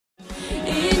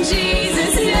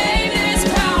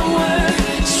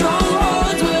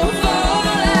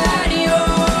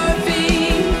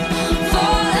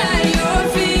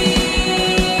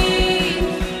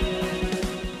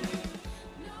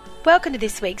Welcome to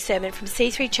this week's sermon from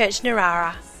C3 Church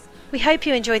Narara. We hope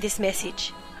you enjoy this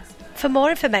message. For more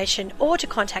information or to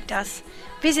contact us,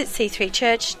 visit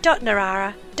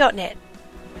c3church.narara.net.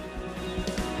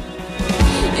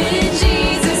 In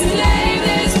Jesus' name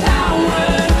there's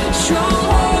power,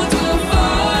 strongholds will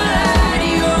fall at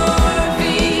your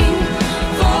feet,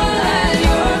 fall at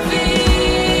your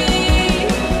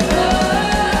feet.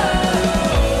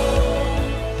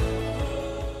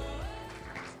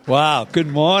 Oh. Wow, good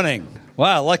morning.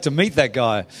 Wow, I'd like to meet that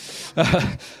guy.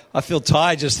 I feel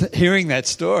tired just hearing that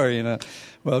story.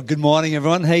 Well, good morning,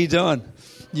 everyone. How you doing?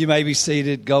 You may be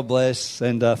seated. God bless.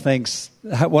 And thanks.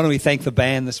 Why don't we thank the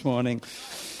band this morning?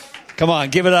 Come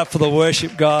on, give it up for the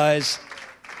worship guys.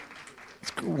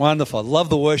 It's wonderful. I love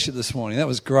the worship this morning. That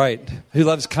was great. Who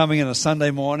loves coming on a Sunday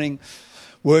morning,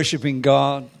 worshiping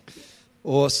God?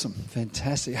 Awesome.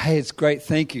 Fantastic. Hey, it's great.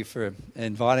 Thank you for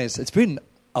inviting us. It's been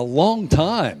a long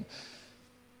time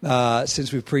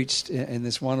since we preached in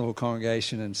this wonderful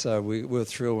congregation, and so we were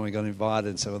thrilled when we got invited.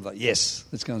 And so we're like, yes,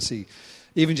 let's go and see,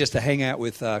 even just to hang out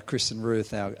with Chris and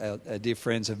Ruth, our dear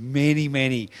friends of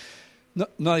many,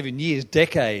 not even years,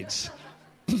 decades.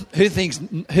 Who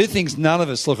thinks none of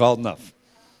us look old enough?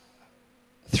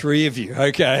 3 of you,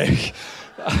 okay.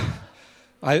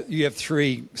 You have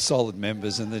 3 solid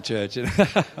members in the church.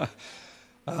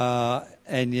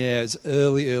 And yeah, it's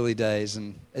early days,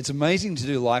 and it's amazing to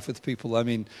do life with people. I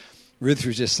mean, Ruth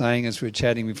was just saying as we were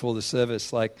chatting before the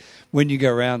service, like when you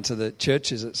go around to the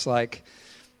churches, it's like,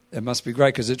 it must be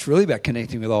great because it's really about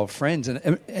connecting with old friends, and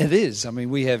it is. I mean,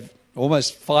 we have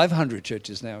almost 500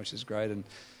 churches now, which is great, and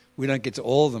we don't get to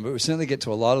all of them, but we certainly get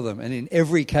to a lot of them. And in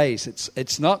every case,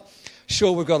 it's not,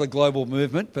 sure, we've got a global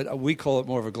movement, but we call it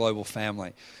more of a global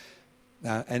family.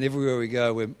 And everywhere we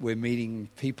go, we're meeting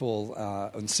people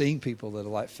and seeing people that are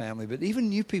like family, but even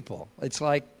new people. It's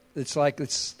like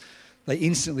they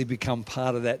instantly become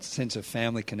part of that sense of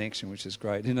family connection, which is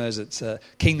great. Who knows? It's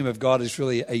Kingdom of God is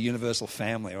really a universal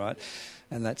family, right?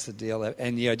 And that's the deal.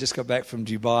 And yeah, I just got back from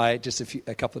Dubai just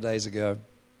a couple of days ago.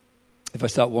 If I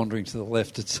start wandering to the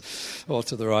left, or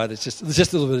to the right, it's just a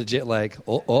little bit of jet lag,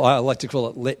 or I like to call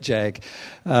it let jag.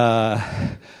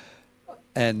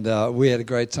 And we had a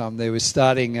great time there. We're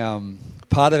starting,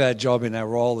 part of our job in our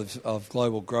role of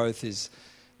global growth is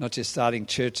not just starting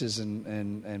churches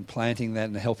and planting that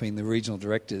and helping the regional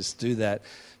directors do that,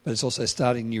 but it's also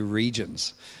starting new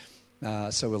regions.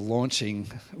 So we're launching,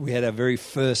 we had our very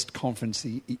first conference,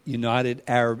 the United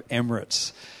Arab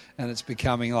Emirates, and it's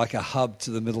becoming like a hub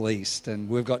to the Middle East. And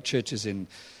we've got churches in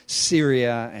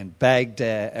Syria and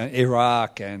Baghdad and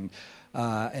Iraq and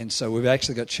so we've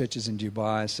actually got churches in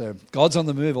Dubai. So God's on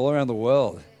the move all around the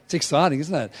world. It's exciting,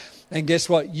 isn't it? And guess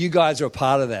what? You guys are a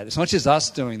part of that. It's not just us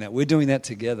doing that. We're doing that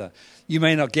together. You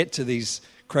may not get to these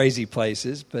crazy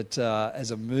places, but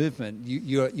as a movement,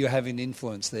 you're having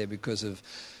influence there because of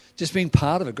just being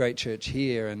part of a great church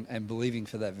here and believing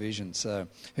for that vision. So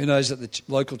who knows that the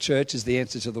local church is the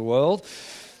answer to the world?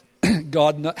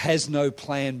 God has no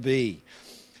plan B.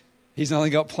 He's only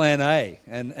got plan A,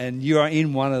 and you are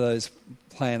in one of those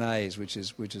plan A's, which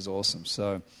is awesome.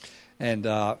 So, and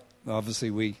obviously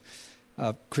we,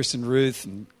 Chris and Ruth,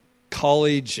 and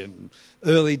college and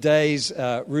early days.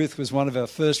 Ruth was one of our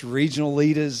first regional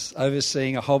leaders,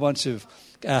 overseeing a whole bunch of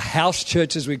house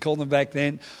churches, we called them back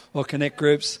then, or connect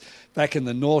groups back in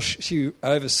the north. She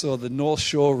oversaw the North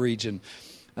Shore region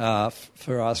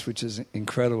for us, which is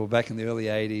incredible. Back in the early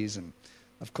 '80s, and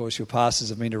of course, your pastors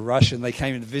have been to Russia, and they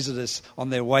came in to visit us on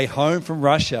their way home from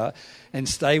Russia and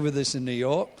stay with us in New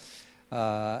York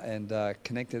and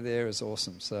connected there. Is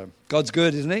awesome. So God's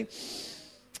good, isn't he?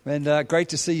 And great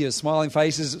to see your smiling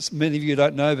faces. Many of you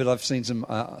don't know, but I've seen some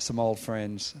old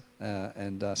friends,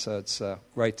 and so it's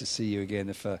great to see you again.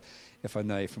 If I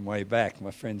know you from way back, my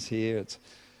friends here.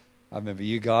 I remember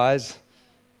you guys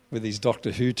with his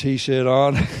Doctor Who T-shirt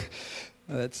on.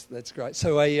 That's great.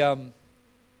 So we've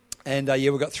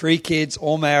got 3 kids,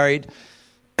 all married,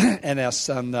 and our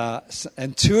son,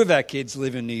 and 2 of our kids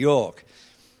live in New York.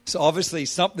 So obviously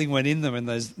something went in them in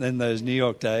those New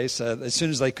York days. So as soon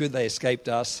as they could, they escaped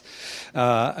us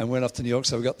and went off to New York.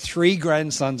 So we've got 3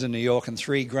 grandsons in New York and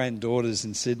 3 granddaughters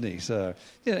in Sydney. So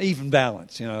even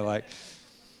balance, like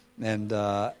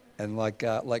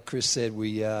Chris said,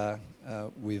 we've got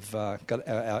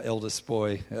our eldest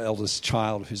boy, our eldest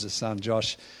child, who's a son,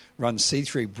 Josh, runs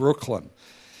C3 Brooklyn.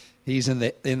 He's in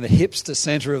the hipster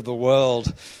center of the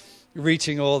world,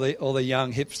 reaching all the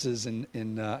young hipsters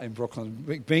in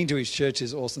Brooklyn. Being to his church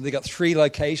is awesome. They've got 3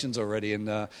 locations already,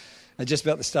 and just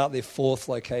about to start their 4th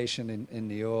location in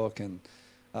New York, and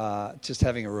just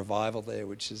having a revival there,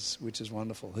 which is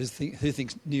wonderful. Who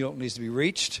thinks New York needs to be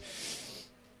reached?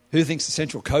 Who thinks the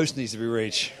Central Coast needs to be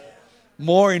reached?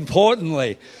 More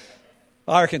importantly,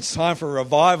 I reckon it's time for a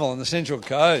revival on the Central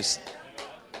Coast.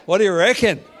 What do you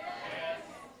reckon?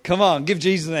 Come on, give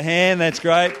Jesus a hand. That's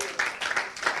great.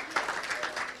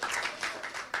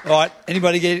 All right,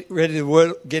 anybody get ready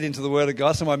to get into the Word of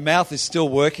God? So my mouth is still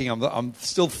working. I'm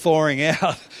still thawing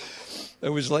out. It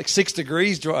was like 6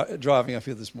 degrees driving up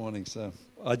here this morning, so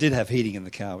I did have heating in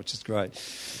the car, which is great.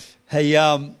 Hey,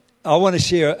 I want to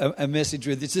share a message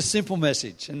with you. It's a simple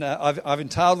message, and I've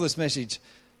entitled this message,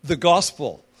 The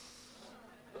Gospel.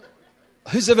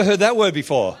 Who's ever heard that word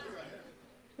before?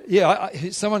 Yeah,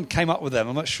 someone came up with that.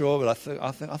 I'm not sure, but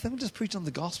I think we'll just preach on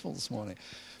the gospel this morning.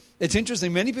 It's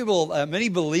interesting. Many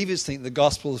believers think the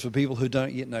gospel is for people who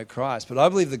don't yet know Christ, but I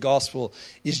believe the gospel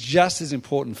is just as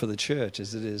important for the church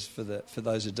as it is for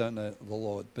those who don't know the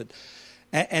Lord.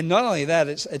 And not only that,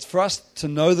 it's for us to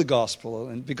know the gospel,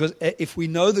 and because if we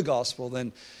know the gospel,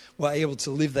 then we're able to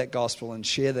live that gospel and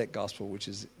share that gospel, which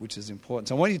is important.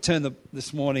 So I want you to turn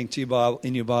this morning to your Bible,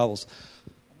 in your Bibles.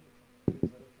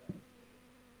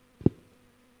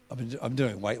 I'm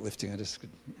doing weightlifting. I just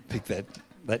could pick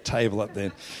that table up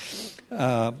there.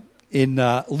 In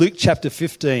Luke chapter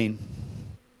 15.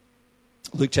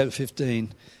 Luke chapter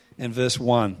 15 and verse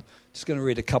 1. Just going to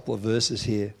read a couple of verses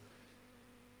here.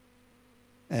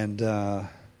 And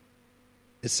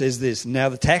it says this: Now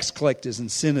the tax collectors and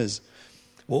sinners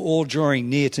were all drawing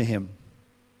near to him.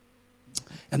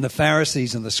 And the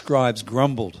Pharisees and the scribes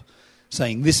grumbled,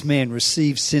 saying, This man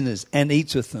receives sinners and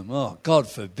eats with them. Oh, God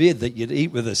forbid that you'd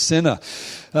eat with a sinner.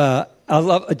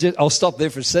 I'll stop there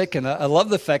for a second. I love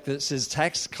the fact that it says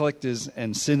tax collectors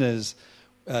and sinners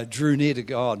drew near to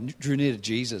God, drew near to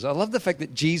Jesus. I love the fact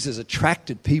that Jesus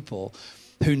attracted people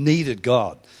who needed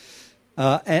God.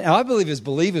 And I believe as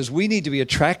believers, we need to be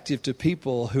attractive to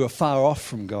people who are far off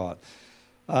from God.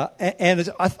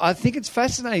 I think it's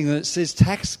fascinating that it says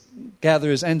tax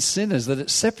gatherers and sinners, that it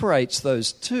separates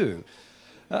those two.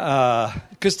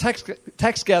 Because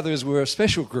tax gatherers were a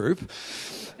special group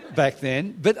back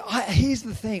then. But here's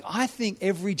the thing. I think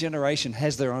every generation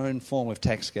has their own form of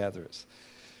tax gatherers.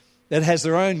 That has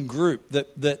their own group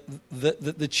that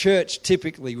the church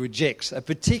typically rejects, a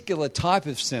particular type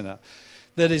of sinner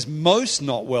that is most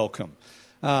not welcome.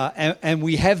 And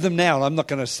we have them now, and I'm not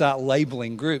going to start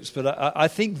labeling groups, but I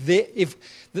think if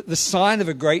the sign of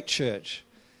a great church,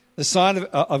 the sign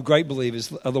of great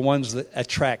believers are the ones that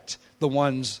attract the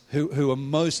ones who are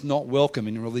most not welcome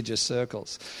in religious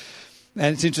circles.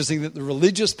 And it's interesting that the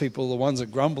religious people are the ones that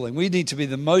are grumbling. We need to be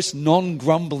the most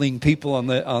non-grumbling people on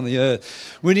the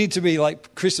earth. We need to be,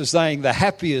 like Chris was saying, the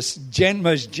happiest,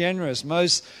 most generous,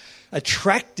 most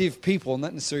attractive people,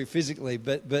 not necessarily physically,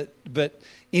 but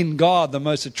in God, the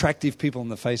most attractive people on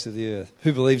the face of the earth.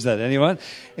 Who believes that? Anyone?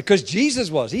 Because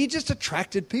Jesus was. He just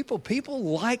attracted people. People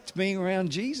liked being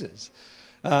around Jesus.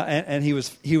 And he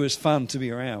was fun to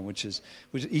be around, which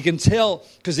you can tell,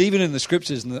 because even in the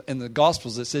scriptures and in the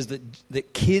Gospels, it says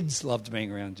that kids loved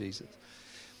being around Jesus.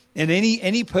 And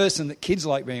any person that kids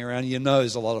like being around, you know,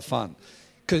 is a lot of fun.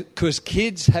 Because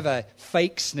kids have a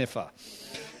fake sniffer.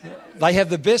 They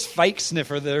have the best fake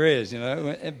sniffer there is, you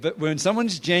know. But when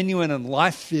someone's genuine and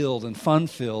life-filled and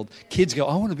fun-filled, kids go,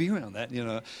 I want to be around that, you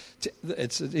know.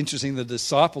 It's interesting, the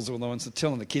disciples were the ones that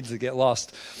telling the kids to get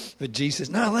lost. But Jesus says,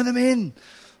 no, let them in.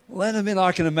 Let them in.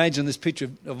 I can imagine this picture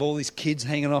of all these kids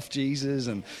hanging off Jesus.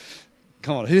 And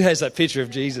come on, who has that picture of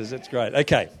Jesus? That's great.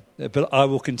 Okay, but I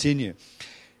will continue.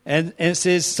 And it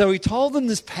says, so he told them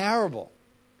this parable.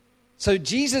 So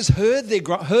Jesus heard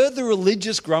the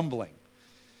religious grumbling.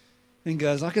 And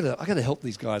goes, I got to help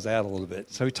these guys out a little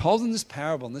bit. So he told them this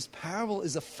parable, and this parable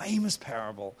is a famous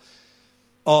parable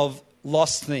of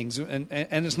lost things. And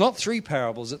it's not 3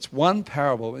 parables, it's one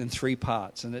parable in 3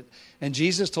 parts. And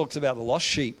Jesus talks about the lost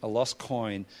sheep, a lost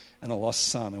coin, and a lost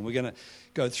son. And we're going to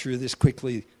go through this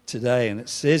quickly today. And it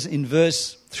says in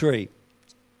verse 3,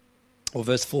 or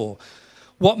verse 4,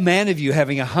 what man of you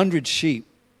having 100 sheep,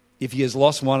 if he has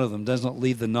lost one of them, does not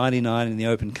leave the 99 in the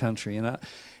open country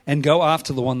and go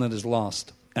after the one that is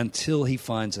lost until he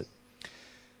finds it?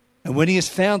 And when he has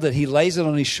found it, he lays it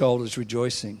on his shoulders,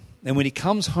 rejoicing. And when he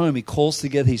comes home, he calls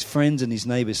together his friends and his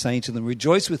neighbors, saying to them,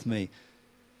 rejoice with me,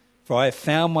 for I have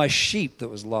found my sheep that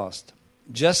was lost.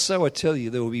 Just so I tell you,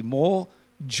 there will be more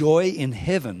joy in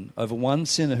heaven over one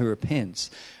sinner who repents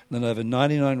than over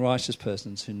 99 righteous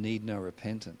persons who need no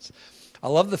repentance. I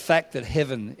love the fact that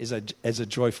heaven is a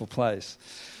joyful place.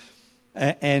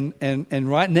 And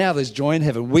right now there's joy in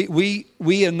heaven.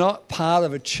 We are not part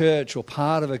of a church or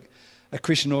part of a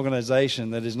Christian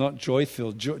organization that is not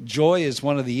joy-filled. Joy is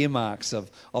one of the earmarks of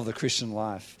the Christian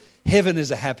life. Heaven is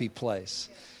a happy place.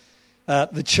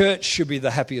 The church should be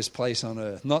the happiest place on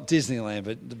earth, not Disneyland,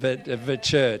 but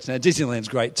church. Now Disneyland's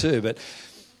great too, but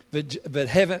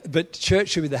heaven, but church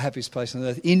should be the happiest place on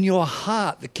earth. In your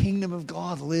heart, the kingdom of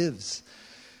God lives,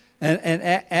 and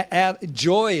our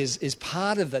joy is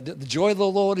part of that. The joy of the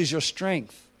Lord is your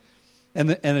strength,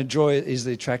 and a joy is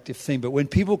the attractive thing. But when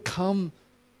people come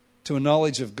to a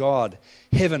knowledge of God,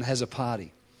 heaven has a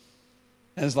party.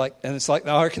 And it's like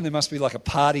I reckon there must be like a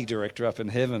party director up in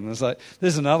heaven. It's like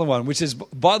there's another one, which is,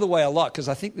 by the way, a lot, because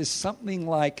I think there's something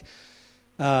like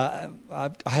I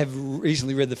have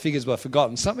recently read the figures, but I've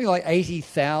forgotten. Something like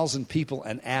 80,000 people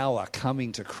an hour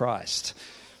coming to Christ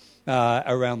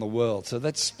around the world. So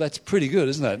that's pretty good,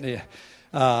 isn't it?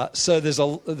 Yeah. So there's a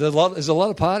lot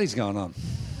of parties going on.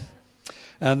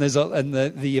 And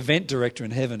the event director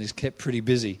in heaven is kept pretty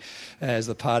busy as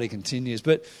the party continues.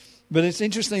 But it's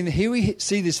interesting that here we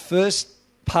see this first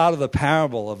part of the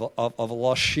parable of a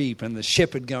lost sheep and the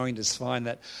shepherd going to find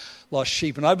that lost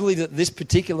sheep. And I believe that this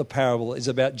particular parable is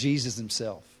about Jesus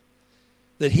himself,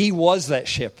 that he was that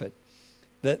shepherd,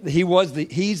 that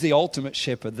he's the ultimate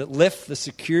shepherd that left the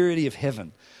security of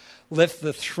heaven, left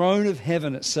the throne of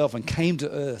heaven itself and came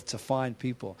to earth to find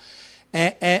people.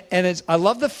 And I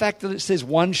love the fact that it says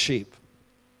one sheep,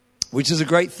 which is a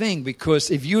great thing, because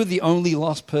if you were the only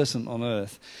lost person on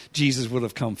earth, Jesus would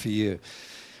have come for you.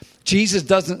 Jesus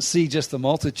doesn't see just the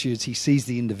multitudes, he sees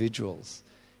the individuals.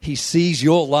 He sees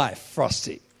your life,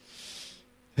 Frosty.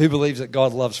 Who believes that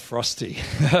God loves Frosty?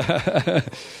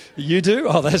 You do?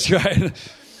 Oh, that's right.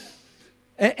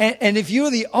 And if you were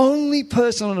the only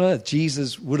person on earth,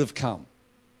 Jesus would have come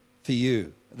for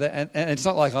you. And it's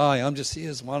not like, I'm just here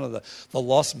as one of the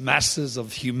lost masses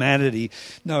of humanity.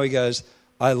 No, he goes,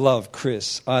 I love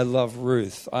Chris, I love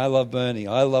Ruth, I love Bernie,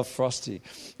 I love Frosty.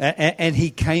 And he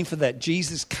came for that.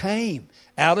 Jesus came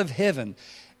out of heaven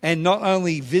and not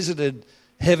only visited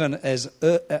heaven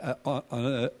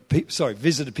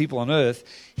visited people on earth,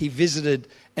 he visited,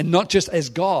 and not just as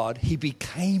God, he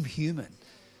became human.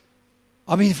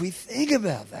 I mean, if we think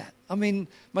about that, I mean,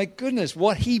 my goodness,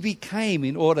 what he became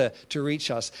in order to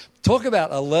reach us. Talk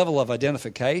about a level of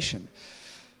identification.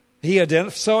 He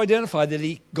so identified that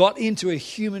he got into a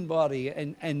human body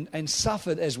and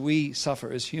suffered as we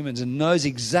suffer as humans and knows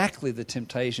exactly the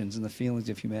temptations and the feelings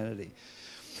of humanity.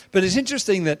 But it's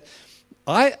interesting that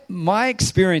my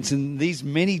experience in these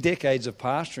many decades of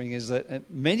pastoring is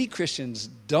that many Christians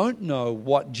don't know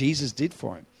what Jesus did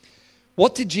for him.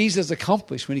 What did Jesus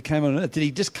accomplish when he came on earth? Did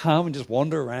he just come and just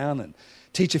wander around and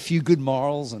teach a few good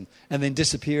morals and then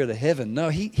disappear to heaven? No,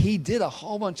 he did a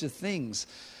whole bunch of things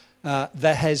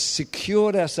that has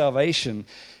secured our salvation.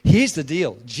 Here's the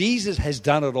deal. Jesus has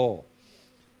done it all.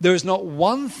 There is not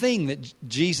one thing that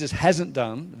Jesus hasn't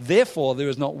done. Therefore, there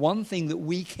is not one thing that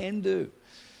we can do.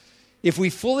 If we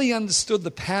fully understood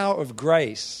the power of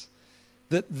grace,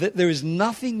 that there is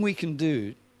nothing we can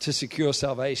do to secure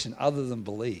salvation other than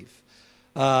believe.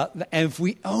 And if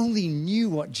we only knew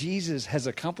what Jesus has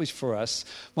accomplished for us,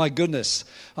 my goodness,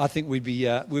 I think we'd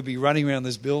be running around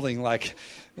this building like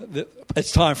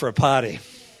it's time for a party.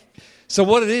 So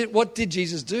what did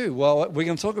Jesus do? Well, we're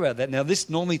going to talk about that. Now, this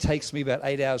normally takes me about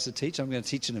 8 hours to teach. I'm going to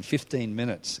teach it in 15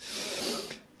 minutes.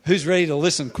 Who's ready to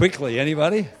listen quickly?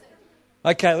 Anybody?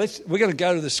 Okay, we're going to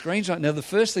go to the screens right now. The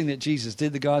first thing that Jesus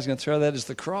did, the guy's going to throw that, is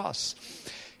the cross.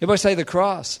 Everybody say the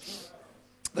cross.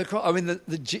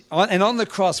 And on the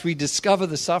cross we discover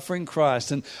the suffering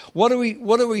Christ. And what are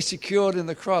we secured in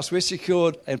the cross? We're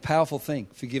secured a powerful thing,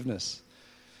 forgiveness.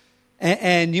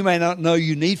 And you may not know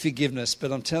you need forgiveness,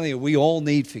 but I'm telling you, we all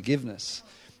need forgiveness.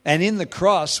 And in the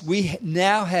cross, we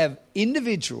now have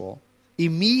individual,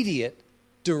 immediate,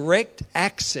 direct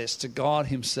access to God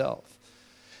himself.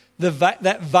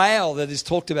 That veil that is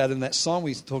talked about in that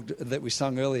song that we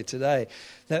sung earlier today,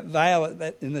 that veil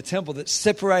in the temple that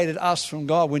separated us from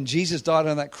God. When Jesus died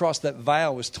on that cross, that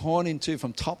veil was torn in two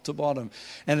from top to bottom.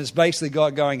 And it's basically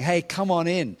God going, hey, come on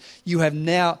in. You have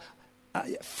now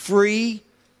free,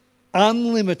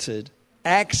 unlimited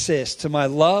access to my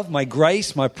love, my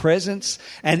grace, my presence,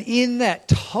 and in that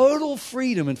total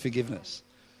freedom and forgiveness.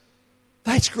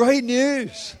 That's great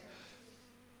news.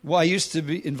 Well, I used to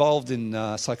be involved in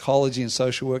psychology and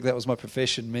social work. That was my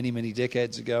profession many, many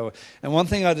decades ago. And one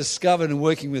thing I discovered in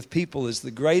working with people is the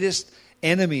greatest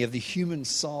enemy of the human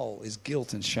soul is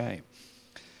guilt and shame.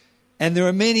 And there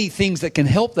are many things that can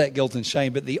help that guilt and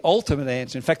shame, but the ultimate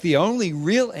answer, in fact, the only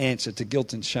real answer to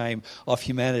guilt and shame of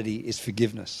humanity is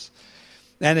forgiveness.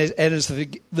 And as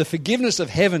the forgiveness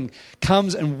of heaven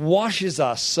comes and washes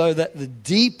us so that the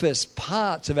deepest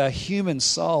parts of our human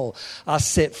soul are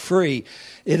set free,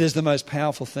 it is the most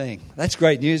powerful thing. That's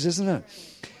great news, isn't it?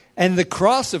 And the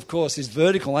cross, of course, is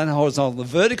vertical and horizontal. The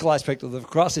vertical aspect of the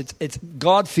cross, it's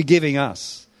God forgiving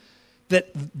us.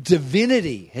 That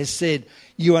divinity has said,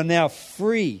 you are now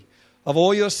free of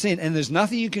all your sin, and there's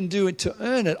nothing you can do to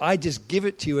earn it. I just give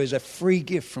it to you as a free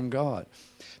gift from God.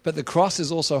 But the cross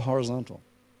is also horizontal.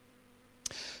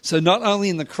 So not only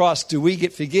in the cross do we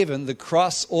get forgiven, the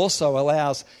cross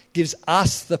also gives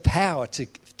us the power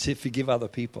to forgive other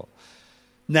people.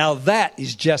 Now that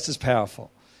is just as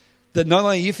powerful. That not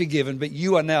only are you forgiven, but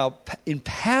you are now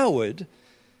empowered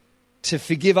to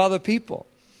forgive other people.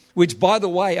 Which, by the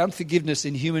way, unforgiveness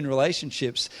in human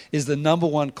relationships is the number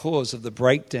one cause of the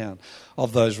breakdown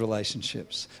of those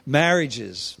relationships.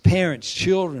 Marriages, parents,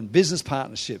 children, business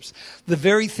partnerships. The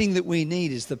very thing that we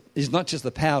need is not just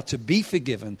the power to be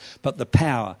forgiven, but the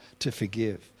power to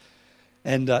forgive.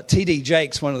 And T.D.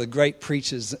 Jakes, one of the great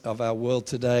preachers of our world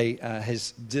today,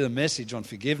 did a message on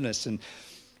forgiveness. And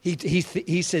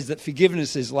he says that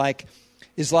forgiveness is like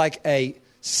a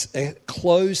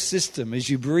closed system. As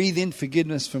you breathe in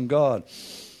forgiveness from God,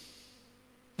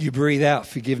 you breathe out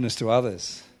forgiveness to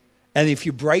others. And if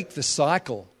you break the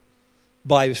cycle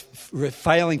by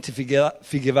failing to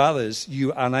forgive others,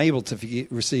 you are unable to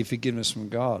receive forgiveness from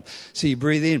God. So you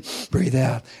breathe in, breathe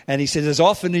out. And he said, as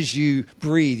often as you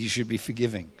breathe, you should be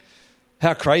forgiving.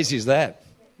 How crazy is that?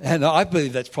 And I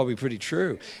believe that's probably pretty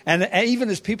true. And even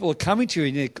as people are coming to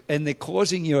you and they're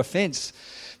causing you offense,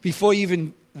 before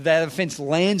that offense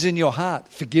lands in your heart,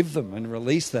 forgive them and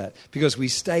release that, because we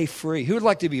stay free. Who would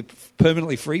like to be a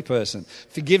permanently free person?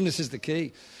 Forgiveness is the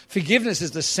key. Forgiveness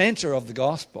is the center of the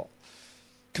gospel,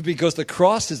 because the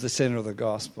cross is the center of the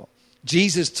gospel.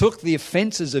 Jesus took the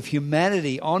offenses of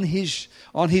humanity on his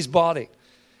body.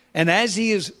 And as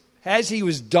he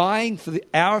was dying for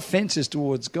our offenses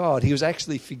towards God, he was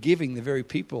actually forgiving the very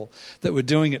people that were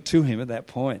doing it to him at that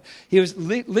point. He was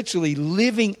literally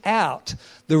living out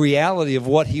the reality of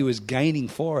what he was gaining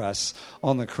for us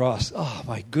on the cross. Oh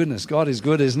my goodness, God is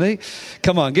good, isn't he?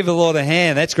 Come on, give the Lord a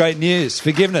hand. That's great news.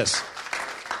 Forgiveness.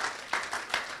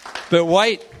 But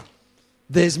wait,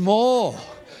 there's more.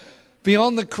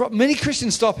 Beyond the cross, many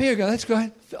Christians stop here and go, that's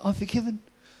great, I'm forgiven.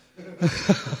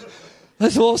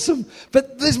 That's awesome.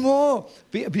 But there's more.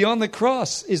 Beyond the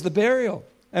cross is the burial.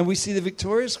 And we see the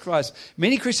victorious Christ.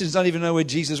 Many Christians don't even know where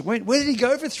Jesus went. Where did he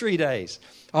go for 3 days?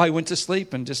 Oh, he went to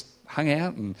sleep and just hung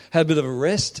out and had a bit of a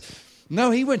rest.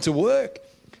 No, he went to work.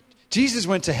 Jesus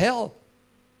went to hell.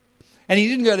 And he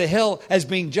didn't go to hell as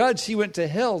being judged. He went to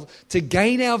hell to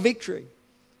gain our victory.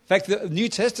 In fact, the New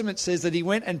Testament says that he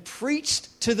went and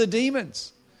preached to the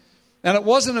demons. And it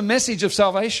wasn't a message of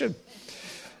salvation.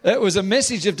 It was a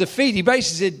message of defeat. He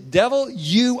basically said, devil,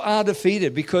 you are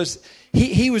defeated, because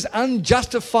he was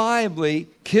unjustifiably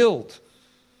killed.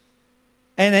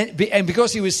 And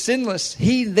because he was sinless,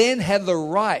 he then had the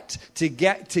right to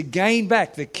gain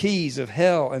back the keys of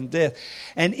hell and death.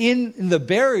 And in the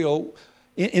burial,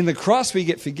 in the cross we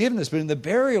get forgiveness, but in the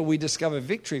burial we discover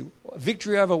victory.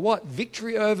 Victory over what?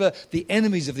 Victory over the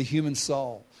enemies of the human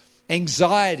soul.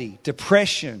 Anxiety,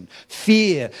 depression,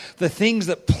 fear, the things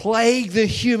that plague the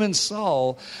human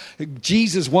soul.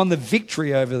 Jesus won the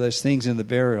victory over those things in the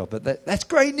burial. But that's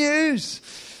great news.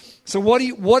 So what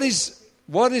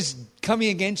is coming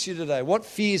against you today? What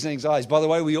fears and anxieties? By the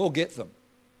way, we all get them.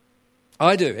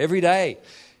 I do every day.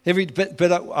 But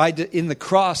in the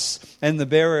cross and the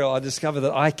burial, I discover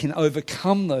that I can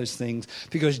overcome those things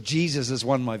because Jesus has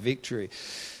won my victory.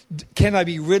 Can I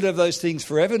be rid of those things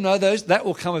forever? No, that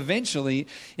will come eventually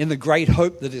in the great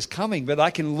hope that is coming. But I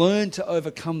can learn to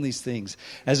overcome these things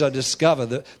as I discover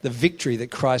the victory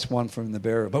that Christ won from the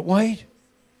burial. But wait,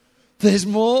 there's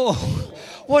more.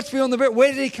 What's beyond the burial?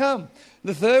 Where did he come?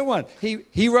 The third one,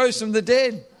 he rose from the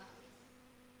dead.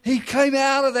 He came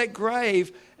out of that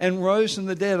grave and rose from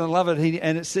the dead. I love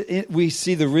it. We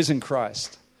see the risen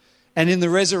Christ. And in the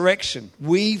resurrection,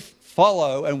 we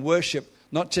follow and worship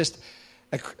not just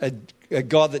a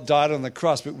God that died on the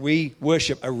cross, but we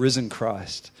worship a risen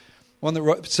Christ.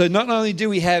 So not only do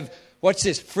we have, watch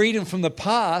this, freedom from the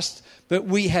past, but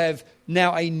we have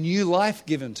now a new life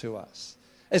given to us.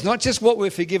 It's not just what we're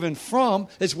forgiven from,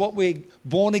 it's what we're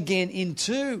born again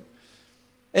into.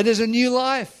 It is a new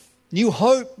life, new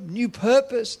hope, new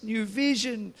purpose, new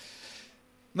vision,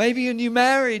 maybe a new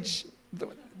marriage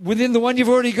within the one you've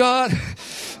already got.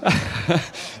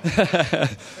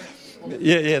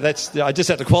 Yeah, I just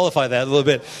have to qualify that a little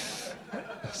bit.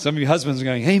 Some of you husbands are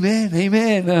going, amen,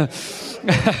 amen.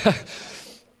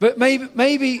 But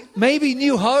maybe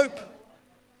new hope,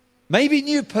 maybe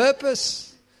new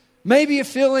purpose, maybe you're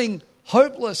feeling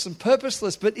hopeless and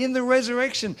purposeless. But in the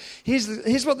resurrection,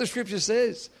 here's what the scripture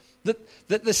says, that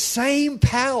the same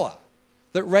power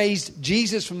that raised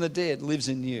Jesus from the dead lives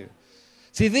in you.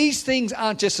 See, these things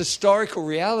aren't just historical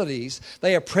realities.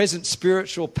 They are present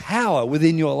spiritual power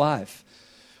within your life.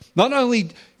 Not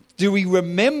only do we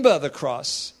remember the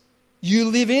cross, you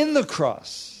live in the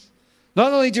cross.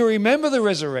 Not only do we remember the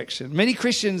resurrection, many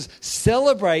Christians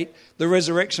celebrate the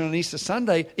resurrection on Easter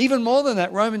Sunday. Even more than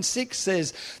that, Romans 6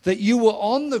 says that you were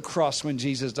on the cross when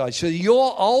Jesus died. So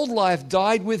your old life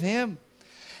died with him.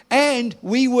 And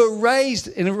we were raised,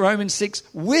 in Romans 6,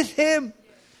 with him.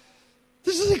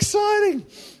 This is exciting.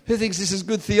 Who thinks this is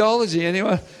good theology?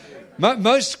 Anyone?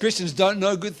 Most Christians don't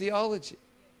know good theology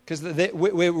because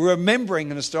we're remembering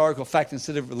an historical fact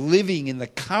instead of living in the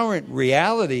current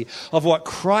reality of what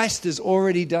Christ has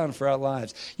already done for our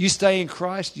lives. You stay in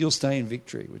Christ, you'll stay in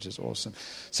victory, which is awesome.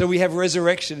 So we have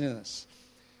resurrection in us.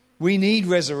 We need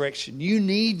resurrection. You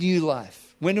need new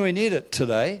life. When do we need it?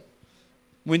 Today.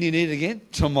 When do you need it again?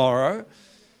 Tomorrow.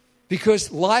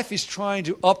 Because life is trying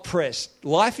to oppress.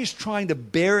 Life is trying to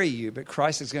bury you. But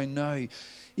Christ is going, no,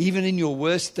 even in your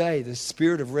worst day, the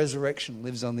spirit of resurrection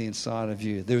lives on the inside of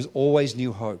you. There's always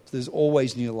new hope. There's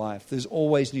always new life. There's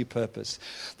always new purpose.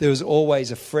 There's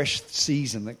always a fresh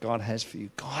season that God has for you.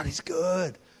 God is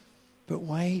good. But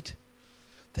wait,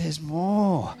 there's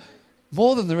more.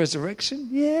 More than the resurrection?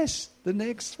 Yes, the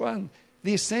next one,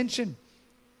 the ascension.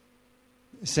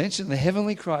 Ascension, the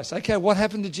heavenly Christ. Okay, what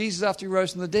happened to Jesus after he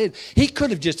rose from the dead? He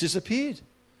could have just disappeared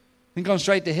and gone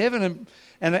straight to heaven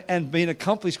and been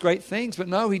accomplished great things. But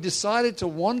no, he decided to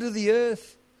wander the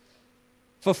earth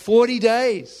for 40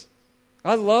 days.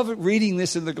 I love reading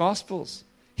this in the Gospels.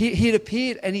 He had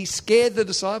appeared and he scared the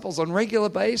disciples on a regular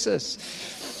basis.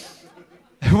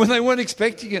 When they weren't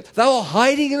expecting it, they were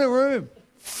hiding in a room,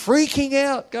 freaking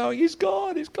out, going, he's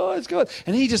gone, he's gone, he's gone.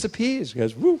 And he just appears. He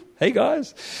goes, woo, hey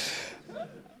guys.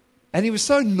 And he was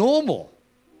so normal.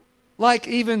 Like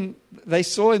even they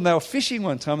saw him, they were fishing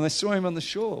one time and they saw him on the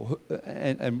shore.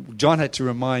 And John had to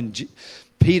remind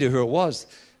Peter who it was.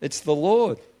 It's the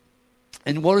Lord.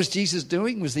 And what was Jesus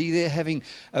doing? Was he there having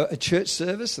a church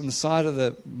service on the side of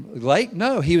the lake?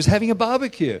 No, he was having a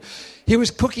barbecue. He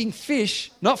was cooking fish,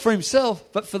 not for himself,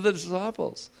 but for the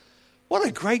disciples. What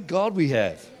a great God we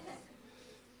have.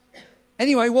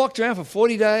 Anyway, he walked around for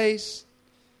 40 days.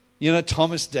 You know,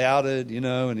 Thomas doubted,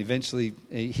 and eventually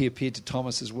he appeared to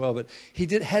Thomas as well. But he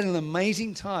had an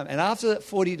amazing time. And after that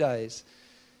 40 days,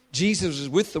 Jesus was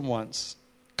with them once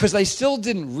because they still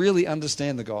didn't really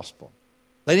understand the gospel.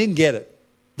 They didn't get it.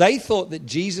 They thought that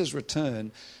Jesus'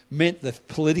 return meant the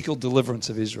political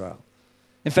deliverance of Israel.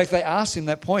 In fact, they asked him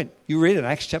that point. You read it in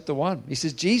Acts chapter 1. He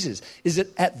says, Jesus, is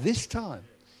it at this time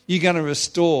you're going to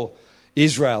restore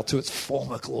Israel to its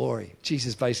former glory?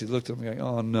 Jesus basically looked at them going,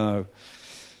 oh no.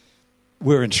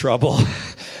 We're in trouble.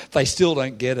 They still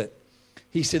don't get it.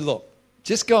 He said, look,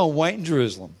 just go and wait in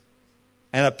Jerusalem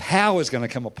and a power is going to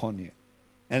come upon you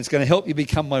and it's going to help you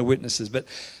become my witnesses. But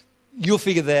you'll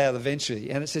figure that out eventually.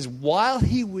 And it says, while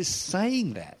he was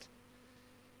saying that,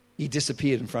 he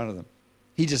disappeared in front of them.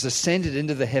 He just ascended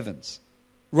into the heavens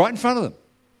right in front of them.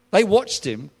 They watched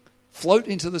him float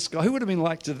into the sky. Who would have been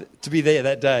like to be there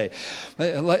that day?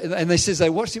 And they says they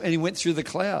watched him and he went through the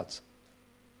clouds.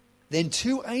 Then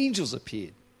two angels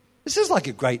appeared. This is like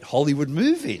a great Hollywood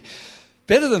movie.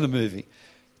 Better than a movie.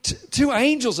 Two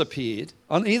angels appeared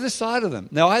on either side of them.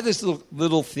 Now, I have this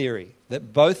little theory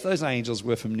that both those angels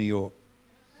were from New York.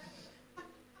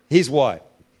 Here's why.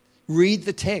 Read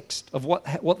the text of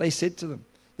what they said to them.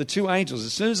 The two angels,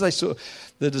 as soon as they saw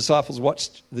the disciples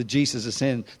watched the Jesus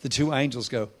ascend, the two angels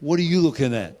go, what are you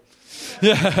looking at?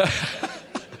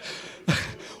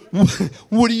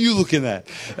 What are you looking at?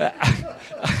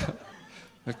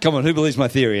 Come on, who believes my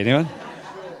theory? Anyone?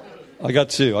 I got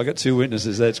two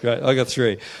witnesses. That's great. I got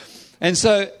three. And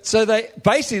so they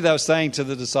were saying to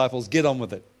the disciples, get on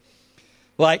with it.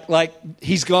 Like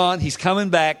he's gone, he's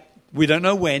coming back. We don't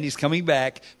know when he's coming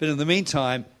back. But in the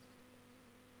meantime,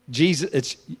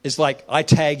 Jesus, it's like, I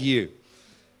tag you.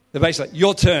 They're basically like,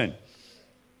 your turn.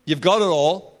 You've got it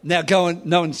all. Now go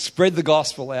and spread the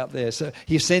gospel out there. So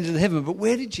he ascended to heaven. But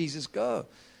where did Jesus go?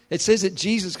 It says that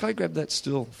Jesus, can I grab that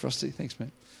stool, Frosty? Thanks,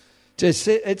 man.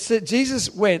 It said Jesus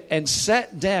went and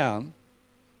sat down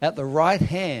at the right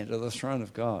hand of the throne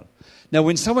of God. Now,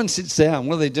 when someone sits down,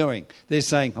 what are they doing? They're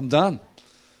saying, I'm done.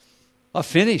 I've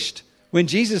finished. When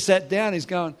Jesus sat down, he's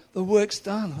going, the work's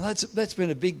done. Well, that's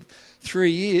been a big 3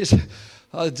 years.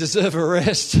 I deserve a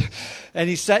rest. And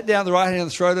he sat down at the right hand of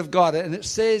the throne of God. And it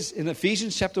says in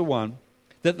Ephesians chapter 1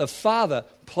 that the Father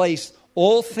placed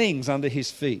all things under his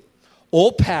feet.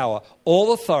 all power,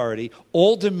 all authority,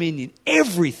 all dominion,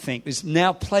 everything is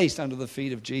now placed under the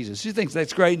feet of Jesus. Who thinks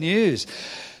that's great news?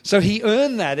 So he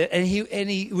earned that, and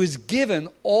he was given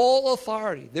all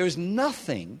authority. There is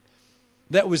nothing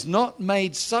that was not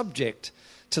made subject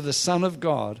to the Son of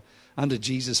God under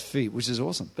Jesus' feet, which is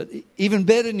awesome. But even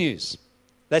better news,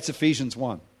 that's Ephesians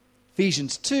 1.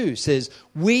 Ephesians 2 says,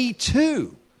 we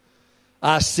too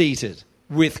are seated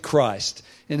with Christ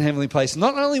in heavenly places.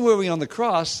 Not only were we on the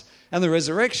cross and the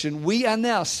resurrection, we are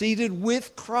now seated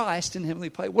with Christ in heavenly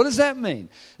places. What does that mean?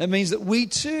 That means that we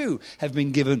too have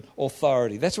been given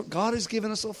authority. That's what God has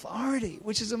given us, authority,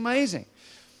 which is amazing.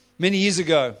 Many years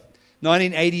ago,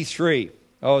 1983,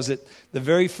 I was at the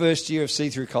very first year of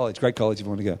See-Through College. Great college if you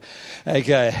want to go.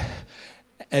 Okay.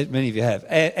 As many of you have.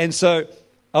 And so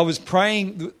I was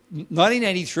praying.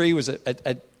 1983 was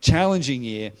a challenging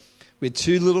year with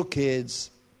 2 little kids,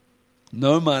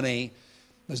 no money.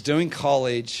 I was doing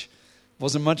college.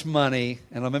 Wasn't much money,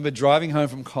 and I remember driving home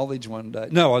from college one day.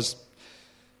 No,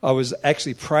 I was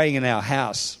actually praying in our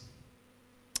house,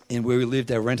 in where we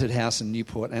lived, our rented house in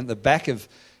Newport. And at the back of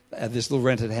this little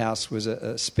rented house was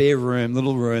a spare room,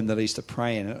 little room that I used to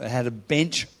pray in. It had a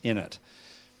bench in it.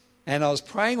 And I was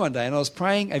praying one day, and I was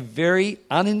praying a very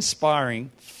uninspiring,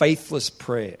 faithless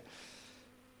prayer.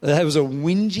 It was a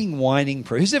whinging, whining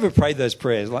prayer. Who's ever prayed those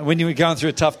prayers? Like when you were going through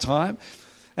a tough time,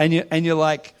 and you're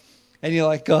like,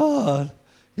 God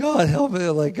help me.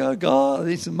 Like, oh, God, I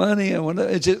need some money. It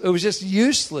was just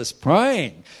useless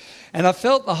praying. And I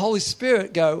felt the Holy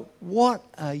Spirit go, what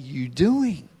are you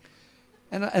doing?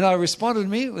 And I responded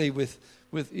immediately with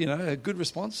a good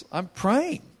response. I'm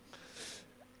praying.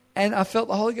 And I felt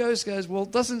the Holy Ghost goes, well,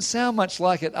 it doesn't sound much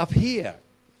like it up here.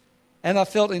 And I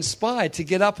felt inspired to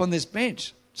get up on this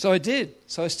bench. So I did.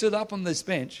 So I stood up on this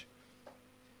bench.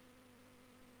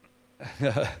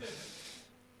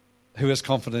 Who has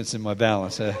confidence in my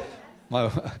balance?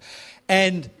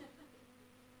 And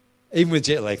even with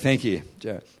jet lag, thank you,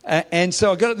 Joe. And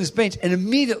so I got on this bench, and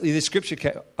immediately this scripture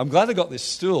came. I'm glad I got this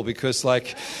stool because,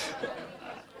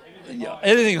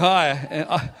 anything higher,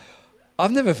 and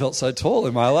I've never felt so tall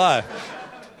in my life.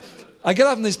 I get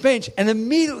up on this bench, and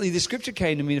immediately the scripture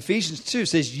came to me in Ephesians 2. It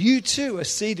says, you too are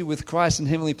seated with Christ in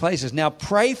heavenly places. Now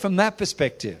pray from that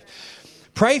perspective.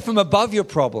 Pray from above your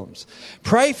problems.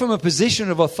 Pray from a position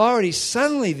of authority.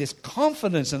 Suddenly this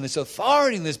confidence and this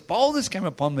authority and this boldness came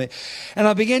upon me. And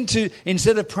I began to,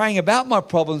 instead of praying about my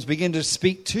problems, begin to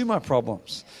speak to my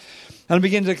problems. And I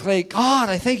began to declare, God,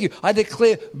 I thank you. I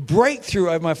declare breakthrough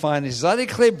over my finances. I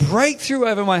declare breakthrough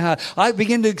over my heart. I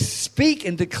begin to speak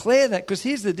and declare that, because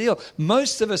here's the deal.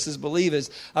 Most of us as believers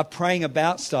are praying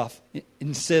about stuff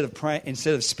instead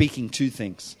of speaking to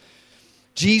things.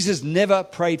 Jesus never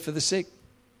prayed for the sick.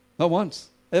 Not once,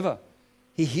 ever.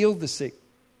 He healed the sick.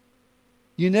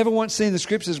 You never once see in the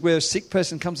scriptures where a sick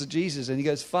person comes to Jesus and he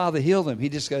goes, Father, heal them. He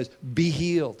just goes, be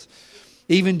healed.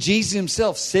 Even Jesus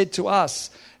himself said to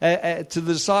us, to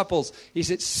the disciples, he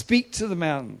said, speak to the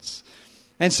mountains.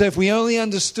 And so if we only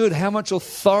understood how much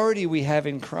authority we have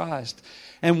in Christ,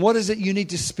 and what is it you need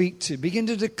to speak to? Begin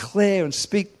to declare and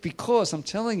speak, because I'm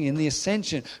telling you, in the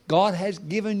ascension, God has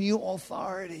given you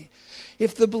authority.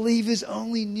 If the believers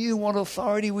only knew what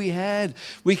authority we had,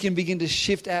 we can begin to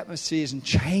shift atmospheres and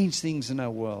change things in our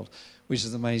world, which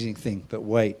is an amazing thing. But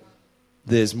wait,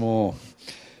 there's more.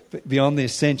 But beyond the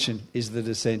ascension is the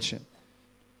descension.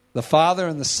 The Father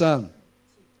and the Son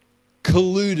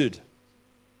colluded,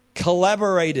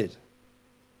 collaborated.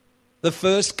 The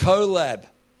first collab.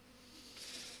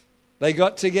 They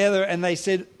got together and they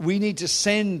said, we need to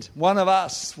send one of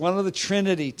us, one of the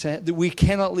Trinity, we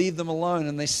cannot leave them alone.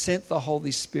 And they sent the Holy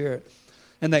Spirit.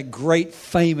 And that great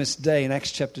famous day in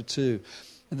Acts chapter 2,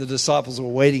 and the disciples were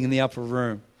waiting in the upper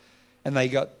room. And they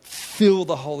got filled with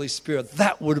the Holy Spirit.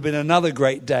 That would have been another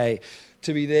great day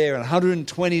to be there. And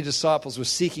 120 disciples were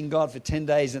seeking God for 10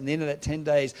 days. And at the end of that 10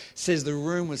 days, it says the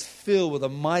room was filled with a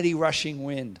mighty rushing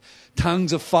wind.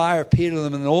 Tongues of fire appeared to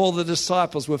them, and all the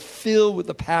disciples were filled with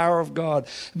the power of God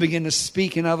and began to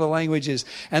speak in other languages.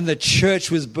 And the church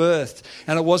was birthed.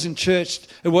 And it wasn't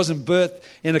birthed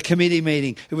in a committee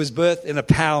meeting. It was birthed in a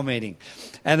power meeting.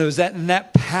 And it was in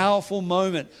that powerful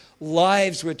moment,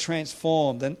 lives were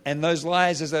transformed. And those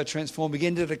lives, as they were transformed,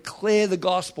 began to declare the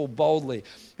gospel boldly.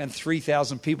 And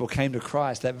 3,000 people came to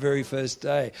Christ that very first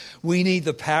day. We need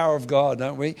the power of God,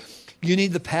 don't we? You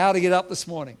need the power to get up this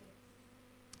morning.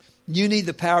 You need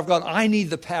the power of God. I need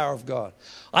the power of God.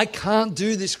 I can't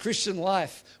do this Christian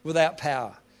life without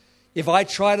power. If I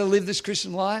try to live this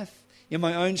Christian life in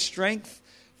my own strength,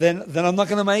 then I'm not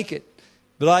going to make it.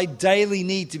 But I daily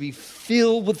need to be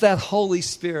filled with that Holy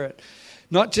Spirit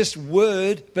Not just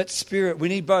word, but spirit. We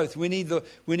need both. We need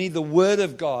the word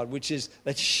of God, which is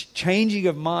a changing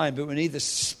of mind, but we need the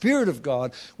spirit of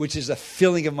God, which is a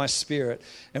filling of my spirit.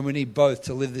 And we need both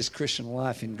to live this Christian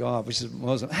life in God, which is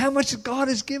awesome. How much God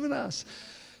has given us.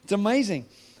 It's amazing.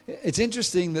 It's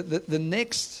interesting that the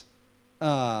next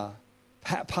part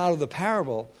of the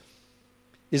parable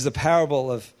is the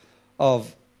parable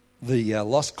of the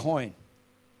lost coin.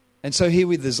 And so here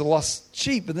there's a lost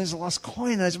sheep and there's a lost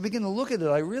coin. And as I begin to look at it,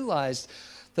 I realized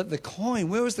that the coin,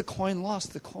 where was the coin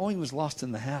lost? The coin was lost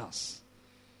in the house.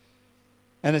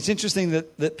 And it's interesting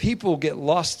that people get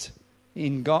lost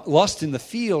in the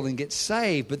field and get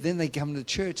saved, but then they come to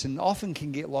church and often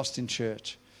can get lost in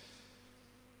church.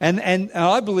 And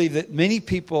I believe that many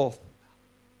people,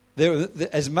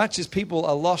 as much as people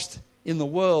are lost in the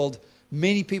world,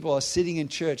 many people are sitting in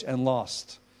church and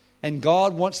lost. And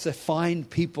God wants to find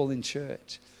people in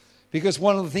church. Because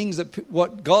one of the things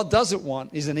what God doesn't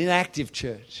want is an inactive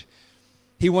church.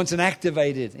 He wants an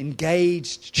activated,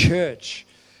 engaged church.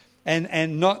 And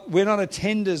we're not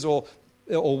attenders or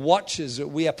watchers.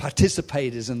 We are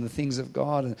participators in the things of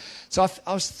God. And so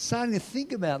I was starting to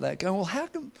think about that, going, well,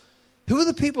 who are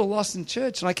the people lost in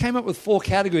church? And I came up with 4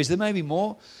 categories. There may be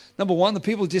more. Number 1, the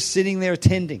people just sitting there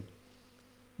attending.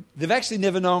 They've actually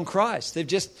never known Christ. They've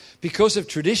just, because of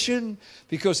tradition,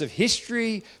 because of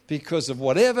history, because of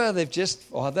whatever, they've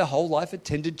just, their whole life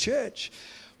attended church.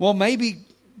 Well, maybe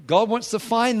God wants to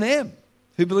find them,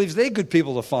 who believes they're good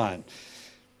people to find.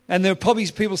 And there are probably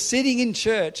people sitting in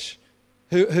church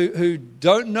who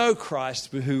don't know Christ,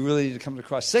 but who really need to come to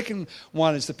Christ. Second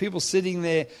one is the people sitting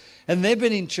there, and they've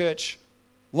been in church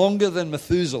longer than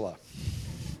Methuselah.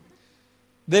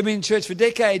 They've been in church for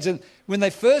decades, and when they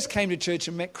first came to church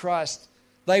and met Christ,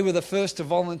 they were the first to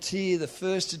volunteer, the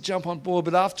first to jump on board.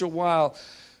 But after a while,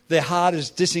 their heart is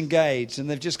disengaged, and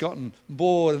they've just gotten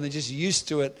bored, and they're just used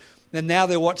to it. And now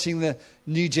they're watching the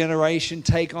new generation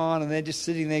take on, and they're just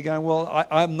sitting there going, well,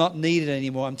 I'm not needed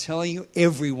anymore. I'm telling you,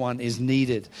 everyone is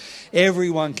needed.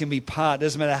 Everyone can be part.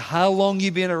 Doesn't matter how long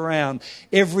you've been around.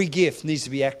 Every gift needs to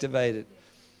be activated.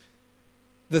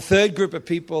 The third group of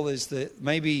people is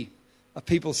maybe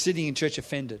people sitting in church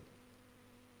offended.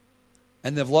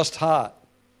 And they've lost heart.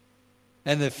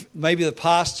 And maybe the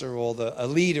pastor or a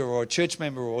leader or a church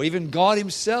member or even God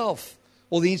himself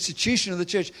or the institution of the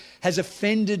church has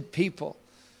offended people.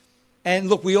 And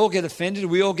look, we all get offended.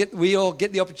 We all get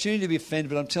the opportunity to be offended.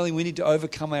 But I'm telling you, we need to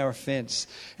overcome our offense.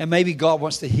 And maybe God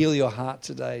wants to heal your heart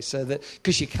today,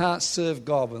 because you can't serve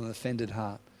God with an offended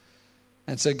heart.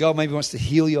 And so God maybe wants to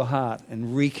heal your heart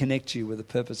and reconnect you with the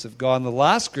purpose of God. And the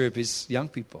last group is young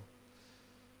people.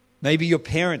 Maybe your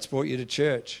parents brought you to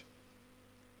church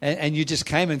and you just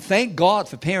came, and thank God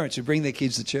for parents who bring their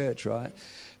kids to church, right?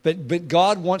 But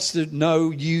God wants to know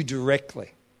you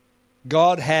directly.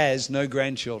 God has no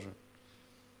grandchildren.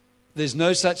 There's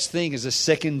no such thing as a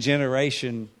second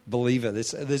generation believer.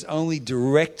 There's only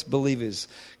direct believers.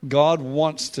 God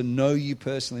wants to know you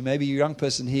personally. Maybe you're a young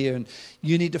person here and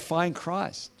you need to find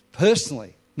Christ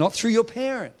personally, not through your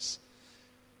parents.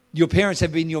 Your parents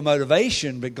have been your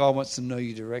motivation, but God wants to know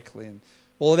you directly. And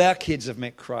all of our kids have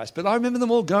met Christ. But I remember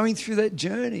them all going through that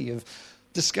journey of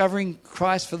discovering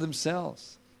Christ for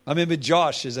themselves. I remember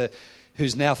Josh,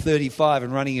 who's now 35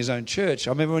 and running his own church.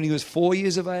 I remember when he was 4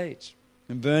 years of age.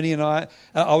 And Bernie and I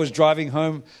was driving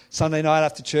home Sunday night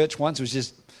after church once. It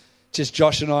was just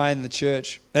Josh and I in the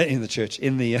church. No,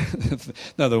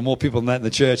 there were more people than that in the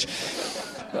church.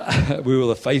 We were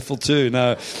the faithful too.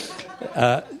 No.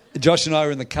 Josh and I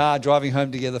were in the car driving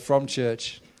home together from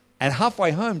church. And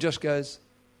halfway home, Josh goes,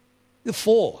 "You're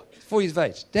 4 years of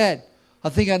age. Dad, I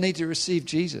think I need to receive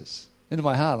Jesus into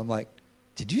my heart." I'm like,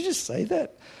 "Did you just say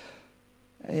that?"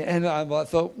 And I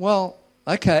thought, well,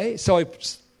 okay. So I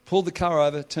pulled the car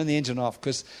over, turned the engine off,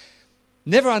 because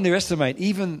never underestimate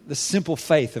even the simple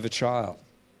faith of a child.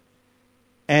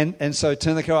 And so I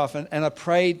turned the car off, and I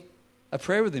prayed a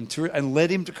prayer with him and led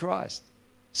him to Christ.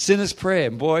 Sinner's prayer.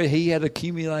 And boy, he had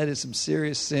accumulated some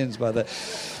serious sins by that.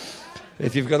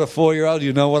 If you've got a 4-year-old,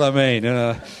 you know what I mean.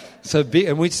 And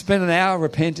we spent an hour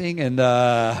repenting, and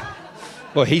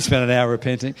he spent an hour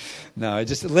repenting. No, I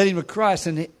just led him to Christ,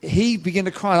 and he began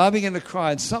to cry, and I began to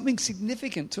cry, and something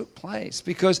significant took place,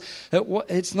 because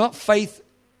it's not faith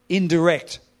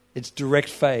indirect, it's direct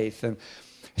faith. And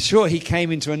sure, he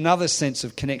came into another sense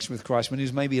of connection with Christ when he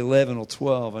was maybe 11 or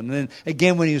 12. And then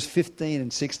again when he was 15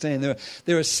 and 16.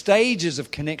 There are stages of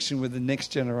connection with the next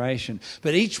generation.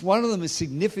 But each one of them is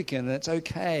significant, and it's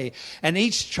okay. And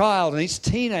each child and each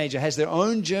teenager has their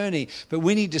own journey. But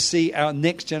we need to see our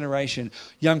next generation,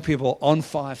 young people, on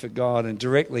fire for God and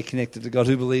directly connected to God.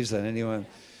 Who believes that? Anyone?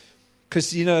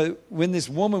 Because, when this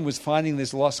woman was finding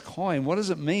this lost coin, what does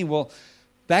it mean? Well,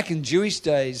 back in Jewish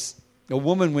days, a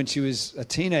woman, when she was a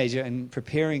teenager and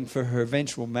preparing for her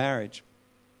eventual marriage,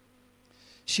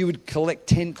 she would collect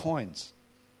 10 coins.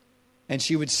 And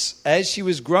she would, as she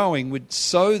was growing, would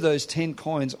sew those 10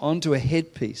 coins onto a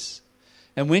headpiece.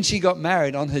 And when she got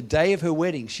married, on her day of her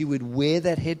wedding, she would wear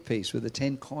that headpiece with the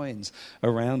 10 coins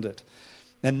around it.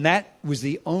 And that was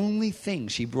the only thing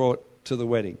she brought to the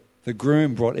wedding. The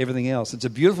groom brought everything else. It's a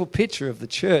beautiful picture of the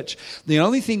church. The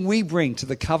only thing we bring to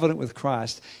the covenant with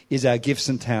Christ is our gifts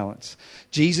and talents.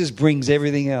 Jesus brings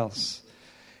everything else.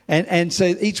 And so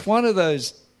each one of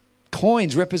those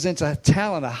coins represents a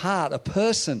talent, a heart, a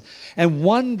person. And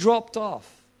one dropped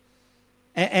off.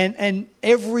 And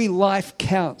every life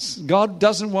counts. God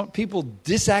doesn't want people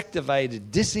disactivated,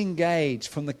 disengaged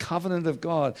from the covenant of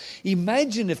God.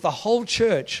 Imagine if the whole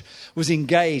church was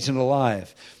engaged and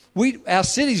alive. Our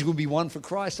cities would be won for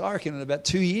Christ, I reckon, in about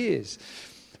 2 years.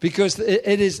 Because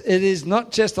it is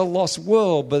not just a lost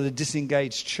world, but a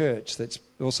disengaged church that's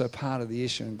also part of the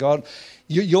issue. And God,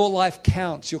 your life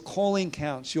counts, your calling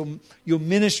counts, your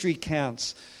ministry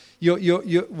counts, what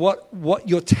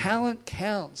your talent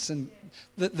counts, and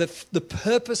the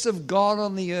purpose of God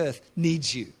on the earth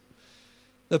needs you.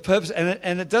 The purpose,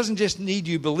 and it doesn't just need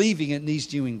you believing, it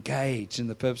needs you engaged in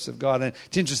the purpose of God. And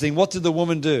it's interesting, what did the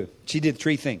woman do? She did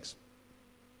 3 things.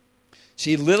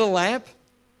 She lit a lamp,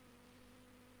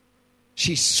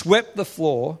 she swept the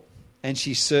floor, and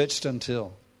she searched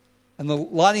until. And the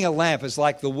lighting a lamp is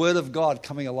like the Word of God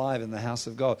coming alive in the house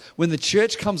of God. When the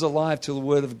church comes alive to the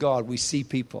Word of God, we see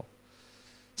people.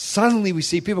 Suddenly we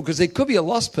see people, because there could be a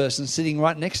lost person sitting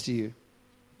right next to you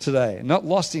today. Not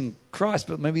lost in Christ,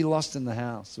 but maybe lost in the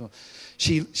house.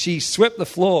 She swept the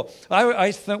floor.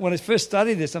 I thought, when I first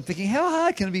studied this, I'm thinking, how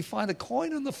hard can it be to find a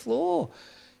coin on the floor?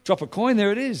 Drop a coin,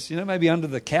 there it is, maybe under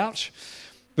the couch.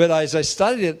 But as I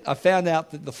studied it, I found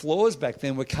out that the floors back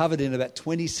then were covered in about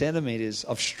 20 centimeters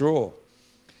of straw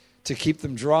to keep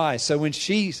them dry. So when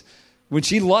she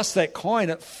lost that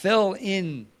coin, it fell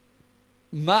in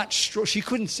much straw. She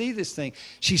couldn't see this thing.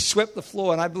 She swept the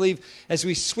floor. And I believe as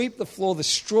we sweep the floor, the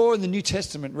straw in the New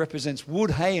Testament represents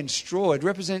wood, hay, and straw. It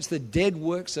represents the dead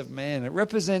works of man. It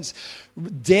represents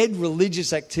dead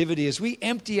religious activity. As we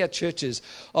empty our churches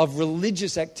of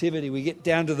religious activity, we get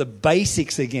down to the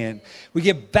basics again. We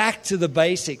get back to the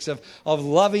basics of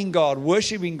loving God,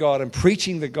 worshiping God, and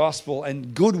preaching the gospel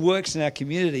and good works in our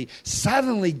community.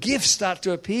 Suddenly gifts start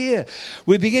to appear.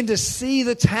 We begin to see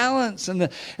the talents, and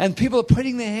people are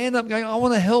putting their hand up going, I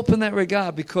want to help in that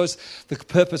regard, because the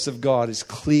purpose of God is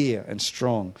clear and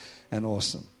strong and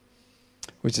awesome,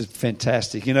 which is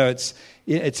fantastic.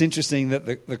 It's interesting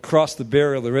that the cross, the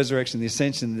burial, the resurrection, the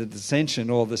ascension, the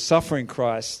descension, or the suffering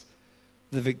Christ,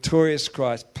 the victorious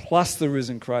Christ, plus the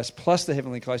risen Christ, plus the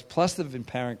heavenly Christ, plus the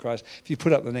empowering Christ, if you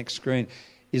put up the next screen,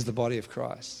 is the body of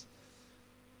Christ.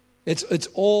 It's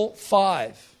all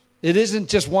 5. It isn't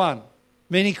just one.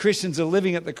 Many Christians are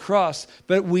living at the cross,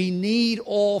 but we need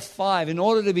all 5 in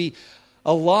order to be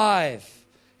alive,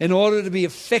 in order to be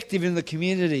effective in the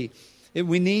community.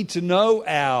 We need to know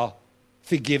our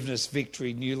forgiveness,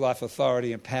 victory, new life,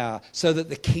 authority, and power, so that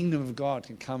the kingdom of God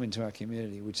can come into our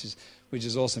community, which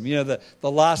is awesome. The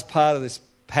last part of this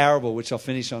parable, which I'll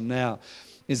finish on now,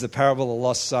 is the parable of the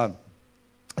lost son.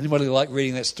 Anybody like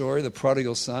reading that story, the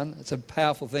prodigal son? It's a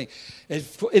powerful thing.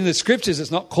 In the scriptures,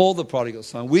 it's not called the prodigal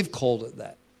son. We've called it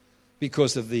that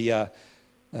because of the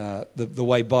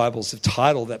way Bibles have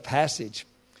titled that passage.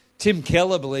 Tim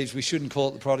Keller believes we shouldn't call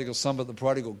it the prodigal son, but the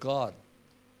prodigal God,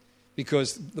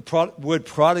 because the word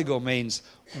prodigal means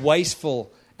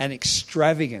wasteful and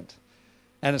extravagant.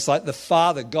 And it's like the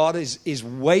Father, God is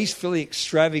wastefully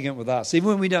extravagant with us. Even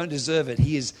when we don't deserve it,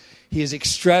 He is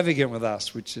extravagant with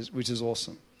us, which is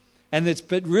awesome.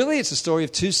 But really it's a story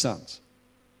of 2 sons.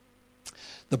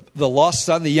 The lost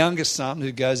son, the youngest son,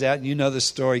 who goes out, and you know the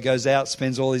story, goes out,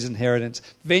 spends all his inheritance,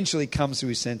 eventually comes to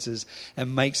his senses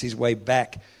and makes his way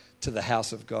back to the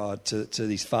house of God, to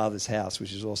his father's house,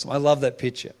 which is awesome. I love that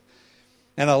picture.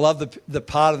 And I love the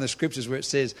part in the scriptures where it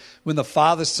says, when the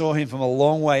father saw him from a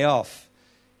long way off,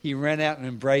 he ran out and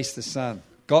embraced the son.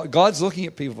 God's looking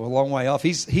at people from a long way off.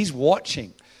 He's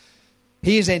watching.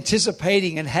 He is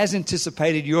anticipating and has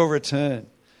anticipated your return.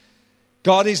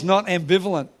 God is not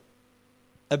ambivalent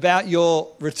about your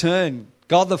return.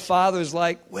 God the Father is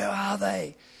like, where are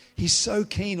they? He's so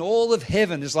keen. All of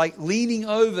heaven is like leaning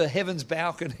over heaven's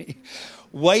balcony,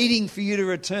 waiting for you to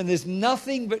return. There's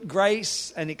nothing but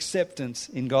grace and acceptance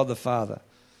in God the Father.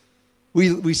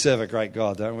 We serve a great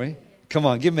God, don't we? Come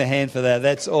on, give him a hand for that.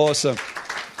 That's awesome.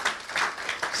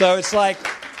 So it's like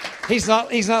He's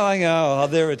not like, oh,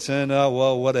 their return, oh,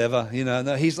 well, whatever.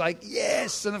 No, he's like,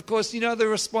 yes. And of course, the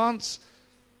response?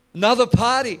 Another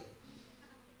party.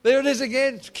 There it is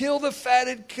again. Kill the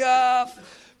fatted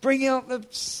calf. Bring out the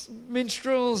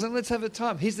minstrels and let's have a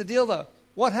time. Here's the deal, though.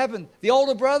 What happened? The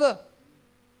older brother,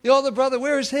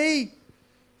 where is he?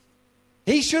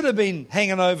 He should have been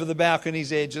hanging over the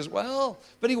balcony's edge as well,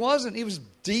 but he wasn't. He was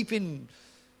deep in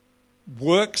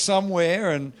work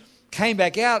somewhere and came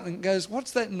back out and goes,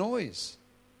 what's that noise?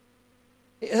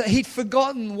 He'd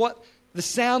forgotten what the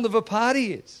sound of a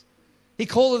party is. He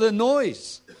called it a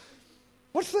noise.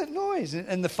 What's that noise?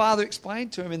 And the father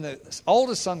explained to him, and the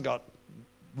older son got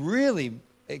really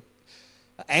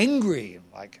angry,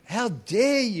 like, how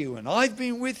dare you? And I've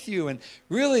been with you. And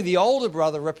really the older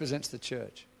brother represents the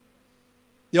church.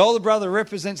 The older brother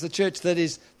represents the church that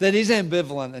is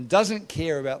ambivalent and doesn't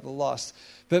care about the lost.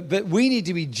 But we need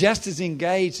to be just as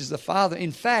engaged as the father.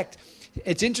 In fact,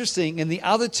 it's interesting, in the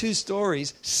other two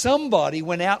stories, somebody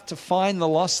went out to find the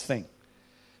lost thing.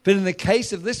 But in the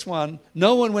case of this one,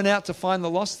 no one went out to find the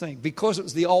lost thing because it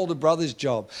was the older brother's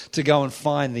job to go and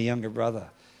find the younger brother.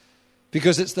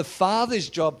 Because it's the father's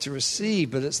job to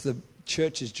receive, but it's the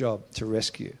church's job to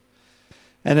rescue.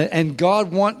 And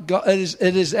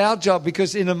it is our job,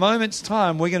 because in a moment's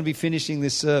time we're going to be finishing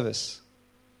this service.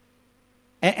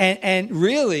 And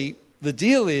really the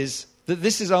deal is that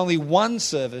this is only one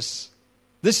service.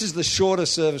 This is the shorter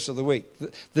service of the week.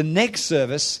 The next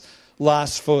service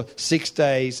lasts for 6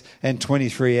 days and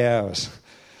 23 hours.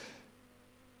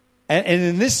 And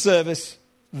in this service,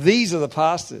 these are the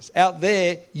pastors. Out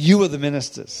there, you are the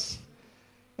ministers.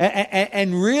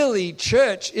 And really,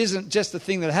 church isn't just the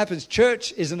thing that happens.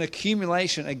 Church is an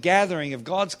accumulation, a gathering of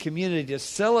God's community to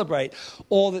celebrate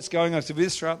all that's going on. So we'll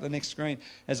just throw up the next screen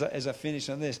as I finish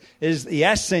on this. It is the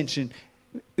ascension.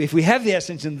 If we have the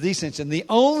ascension and the descension, the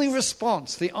only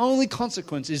response, the only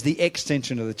consequence is the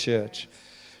extension of the church.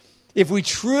 If we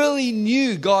truly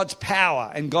knew God's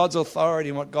power and God's authority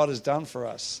and what God has done for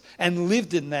us and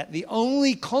lived in that, the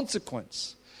only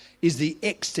consequence is the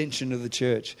extension of the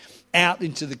church out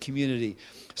into the community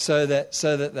so that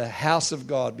the house of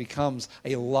God becomes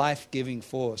a life-giving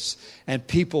force, and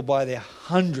people by their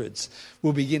hundreds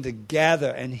will begin to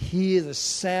gather and hear the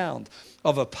sound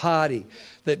of a party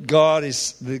that God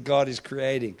is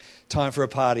creating. Time for a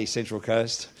party, Central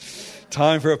Coast.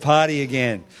 Time for a party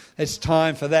again. It's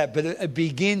time for that. But it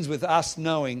begins with us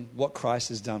knowing what Christ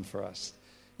has done for us.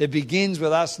 It begins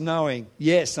with us knowing,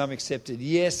 yes, I'm accepted.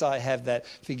 Yes, I have that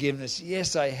forgiveness.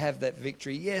 Yes, I have that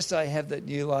victory. Yes, I have that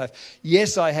new life.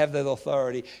 Yes, I have that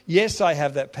authority. Yes, I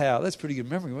have that power. That's pretty good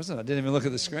memory, wasn't it? I didn't even look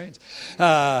at the screens.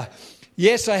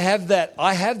 Yes, I have that.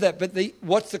 I have that. But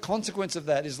what's the consequence of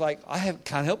that is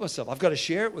can't help myself. I've got to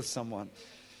share it with someone.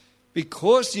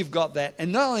 Because you've got that.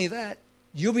 And not only that,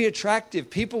 you'll be attractive.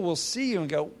 People will see you and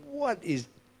go, what is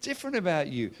different about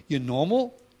you? You're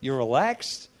normal. You're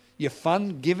relaxed. You're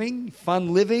fun-giving,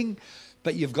 fun-living,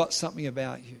 but you've got something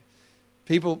about you.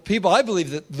 People. I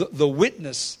believe that the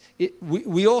witness,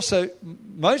 we also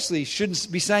mostly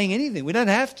shouldn't be saying anything. We don't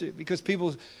have to, because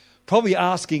people are probably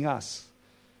asking us,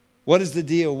 what is the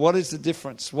deal? What is the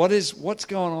difference? What's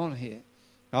going on here?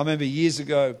 I remember years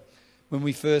ago when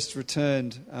we first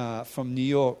returned from New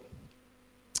York,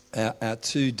 our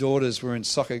two daughters were in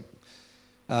soccer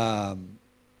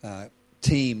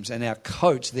teams, and their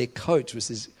coach was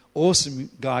this awesome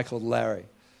guy called Larry.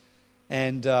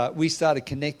 And we started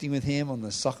connecting with him on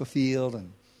the soccer field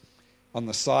and on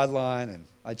the sideline, and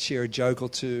I'd share a joke or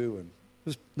two,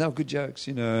 and they were good jokes,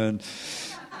 and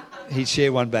he'd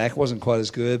share one back. It wasn't quite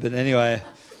as good, but anyway.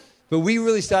 But we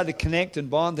really started to connect and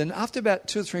bond, and after about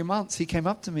 2 or 3 months, he came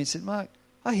up to me and said, Mark,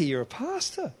 I hear you're a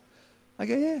pastor. I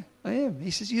go, yeah, I am.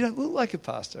 He says, you don't look like a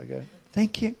pastor. I go,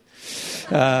 thank you.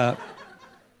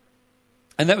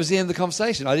 And that was the end of the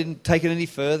conversation. I didn't take it any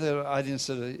further. I didn't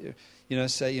sort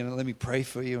of, say, let me pray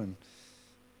for you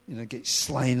and, get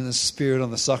slain in the spirit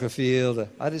on the soccer field.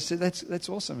 I just said, that's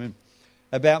awesome. And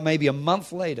about maybe a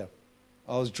month later,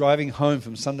 I was driving home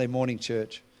from Sunday morning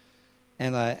church,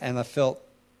 and I felt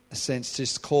a sense to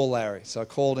just call Larry. So I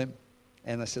called him,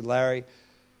 and I said, Larry,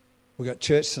 we got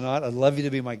church tonight. I'd love you to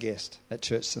be my guest at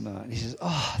church tonight. And he says,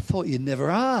 I thought you'd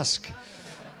never ask.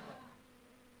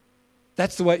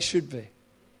 That's the way it should be.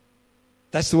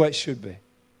 That's the way it should be.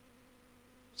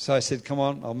 So I said, come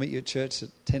on, I'll meet you at church at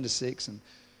 10 to 6. And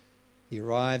he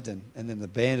arrived, and then the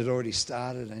band had already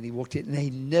started, and he walked in, and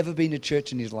he'd never been to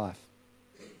church in his life.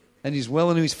 And he's well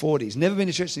into his 40s. Never been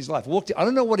to church in his life. Walked in, I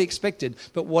don't know what he expected,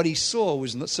 but what he saw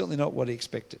was certainly not what he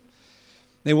expected.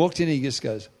 And he walked in, and he just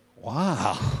goes,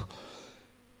 wow,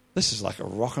 this is like a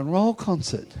rock and roll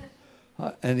concert.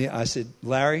 And I said,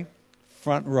 Larry,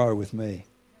 front row with me.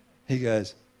 He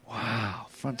goes, wow,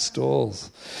 front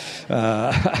stalls.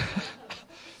 Stands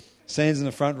in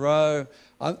the front row.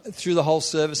 Through the whole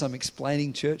service, I'm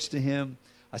explaining church to him.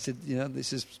 I said,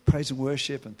 this is praise and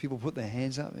worship, and people put their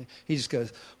hands up. He just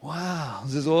goes, wow,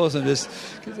 this is awesome. Just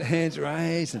gets the hands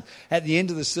raised. And at the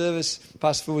end of the service,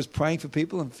 Pastor Phil was praying for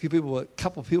people, and a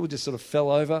couple of people just sort of fell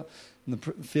over, and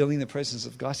feeling the presence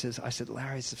of God. I said,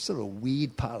 Larry, it's a sort of a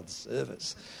weird part of the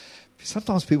service.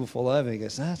 Sometimes people fall over. He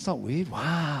goes, no, it's not weird.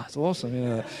 Wow, it's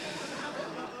awesome.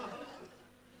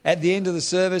 At the end of the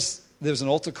service, there was an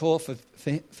altar call for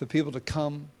people to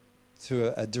come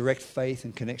to a direct faith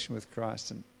and connection with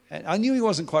Christ. And I knew he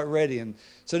wasn't quite ready, and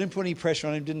so I didn't put any pressure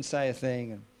on him, didn't say a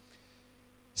thing. And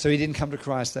so he didn't come to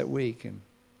Christ that week. And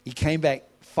he came back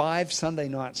 5 Sunday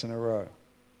nights in a row.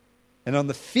 And on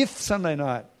the 5th Sunday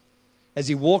night, as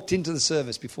he walked into the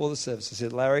service, before the service, I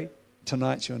said, Larry,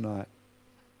 tonight's your night.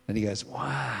 And he goes,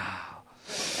 wow.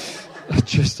 I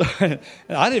didn't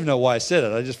even know why I said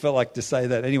it. I just felt like to say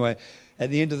that. Anyway,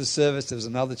 at the end of the service, there was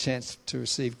another chance to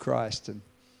receive Christ.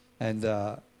 And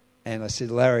I said,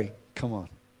 Larry, come on.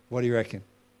 What do you reckon?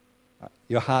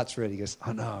 Your heart's ready. He goes,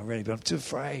 I know, I'm ready, but I'm too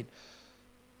afraid.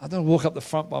 I don't walk up the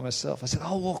front by myself. I said,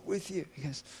 I'll walk with you. He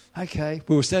goes, okay.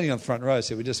 We were standing on the front row,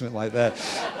 so we just went like that.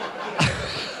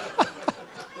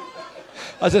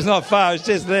 I said, it's not far, it's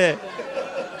just there.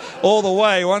 All the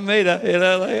way, 1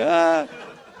 meter,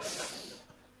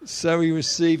 So he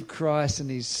received Christ,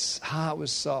 and his heart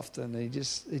was soft, and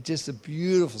just a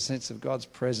beautiful sense of God's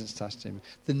presence touched him.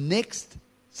 The next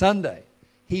Sunday,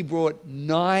 he brought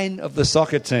 9 of the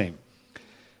soccer team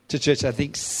to church. I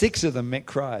think 6 of them met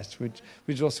Christ, which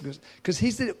also goes, because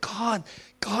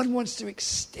God wants to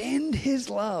extend his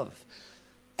love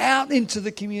out into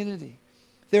the community.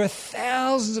 There are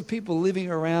thousands of people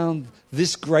living around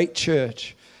this great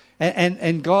church.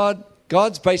 And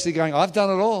God's basically going, I've done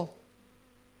it all.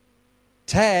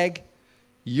 Tag,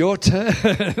 your turn.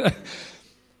 But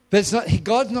it's not.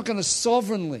 God's not going to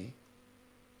sovereignly.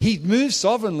 He moves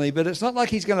sovereignly, but it's not like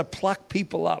he's going to pluck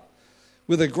people up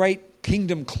with a great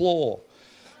kingdom claw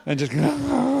and just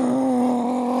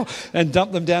and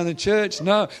dump them down in church.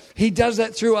 No, he does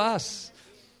that through us.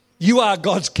 You are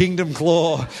God's kingdom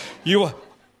claw. You are.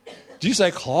 Do you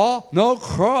say claw? No,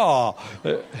 claw.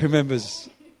 Who remembers?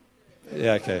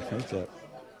 Yeah, okay.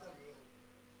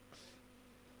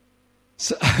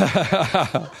 So,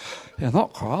 yeah,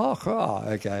 not claw.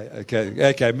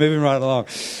 Okay. Moving right along.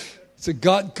 So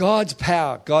God's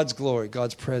power, God's glory,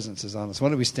 God's presence is on us. Why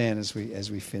don't we stand as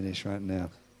we finish right now?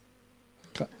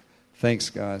 Thanks,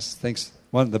 guys. Thanks.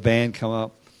 Why don't the band come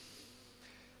up?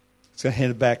 Let's go hand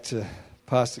it back to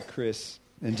Pastor Chris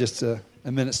in just a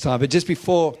minute's time. But just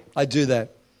before I do that,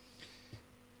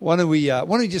 why don't we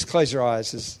just close your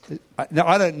eyes? Now,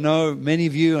 I don't know many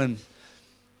of you, and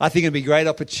I think it'd be a great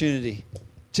opportunity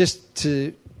just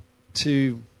to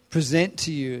present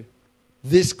to you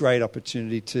this great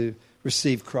opportunity to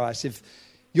receive Christ. If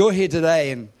you're here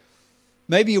today and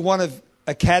maybe you're one of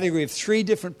a category of 3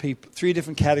 different people, 3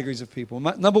 different categories of people.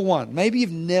 Number 1, maybe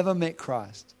you've never met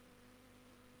Christ.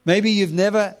 Maybe you've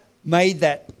never made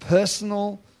that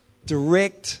personal,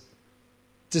 direct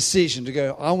decision to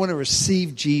go, I want to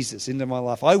receive Jesus into my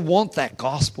life. I want that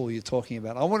gospel you're talking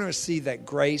about. I want to receive that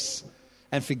grace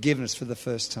and forgiveness for the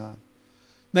first time.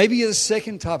 Maybe you're the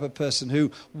second type of person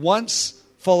who once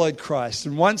followed Christ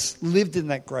and once lived in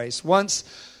that grace, once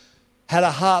had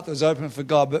a heart that was open for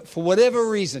God, but for whatever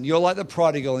reason, you're like the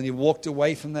prodigal and you walked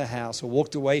away from the house or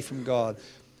walked away from God.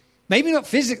 Maybe not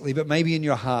physically, but maybe in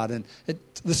your heart. And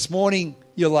this morning,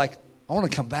 you're like, I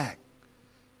want to come back.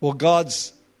 Well,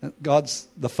 God's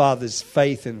the Father's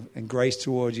faith and grace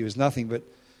towards you is nothing but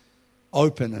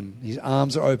open, and his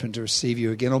arms are open to receive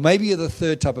you again. Or maybe you're the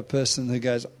third type of person who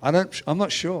goes, I'm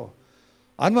not sure.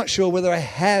 I'm not sure whether I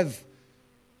have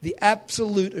the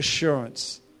absolute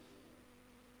assurance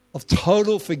of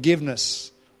total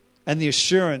forgiveness and the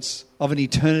assurance of an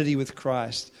eternity with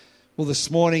Christ. Well,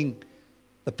 this morning,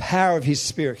 the power of his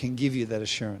Spirit can give you that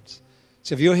assurance.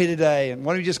 So if you're here today, and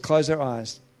why don't we just close our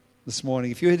eyes this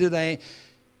morning. If you're here today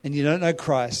and you don't know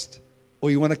Christ,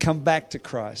 or you want to come back to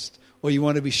Christ, or you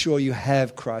want to be sure you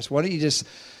have Christ, why don't you just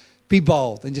be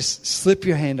bold and just slip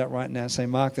your hand up right now and say,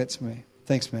 Mark, that's me.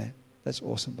 Thanks, man. That's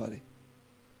awesome, buddy.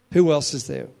 Who else is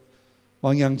there?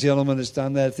 One young gentleman has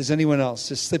done that. If there's anyone else,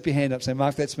 just slip your hand up and say,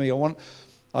 Mark, that's me. I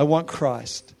want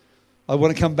Christ. I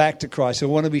want to come back to Christ. I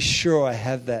want to be sure I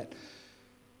have that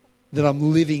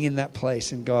I'm living in that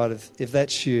place in God. If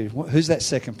that's you, who's that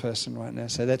second person right now?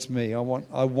 Say, that's me. I want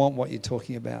what you're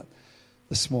talking about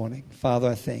this morning. Father,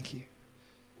 I thank you.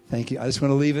 Thank you. I just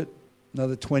want to leave it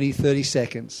another 20, 30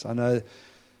 seconds. I know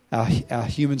our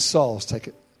human souls take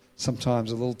it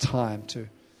sometimes a little time to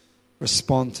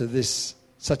respond to this,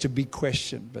 such a big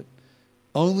question, but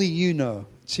only you know.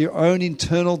 It's your own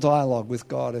internal dialogue with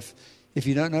God. If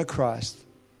you don't know Christ,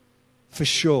 for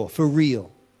sure, for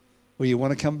real, or you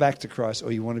want to come back to Christ,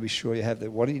 or you want to be sure you have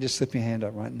that, why don't you just slip your hand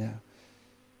up right now?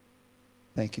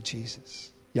 Thank you,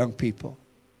 Jesus. Young people,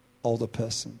 older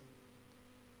person,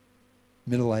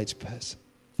 middle-aged person,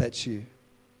 that's you.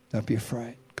 Don't be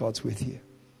afraid. God's with you.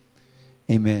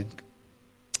 Amen.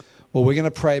 Well, we're going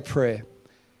to pray a prayer.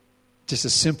 Just a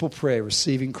simple prayer,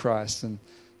 receiving Christ. And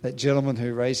that gentleman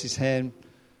who raised his hand,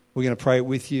 we're going to pray it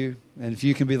with you. And if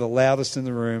you can be the loudest in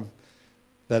the room,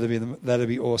 that'd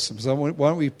be awesome. So why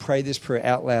don't we pray this prayer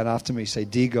out loud after me? Say,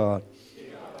 Dear God,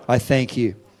 I thank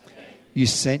you. You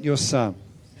sent your Son,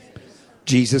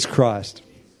 Jesus Christ,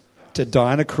 to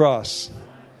die on a cross,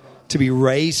 to be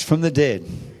raised from the dead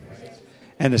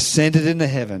and ascended into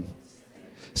heaven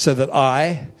so that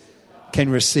I can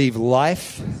receive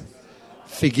life,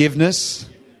 forgiveness,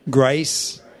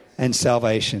 grace, and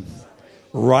salvation.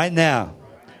 Right now,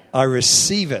 I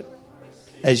receive it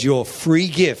as your free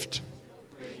gift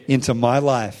into my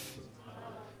life.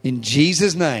 In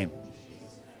Jesus' name,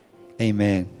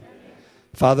 amen.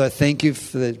 Father, I thank you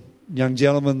for the young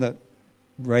gentleman that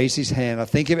raised his hand. I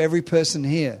think of every person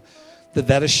here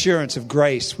that assurance of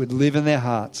grace would live in their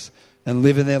hearts and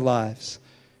live in their lives.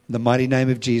 In the mighty name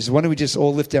of Jesus. Why don't we just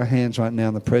all lift our hands right now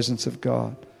in the presence of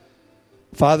God?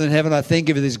 Father in heaven, I thank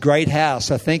you for this great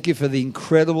house. I thank you for the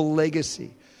incredible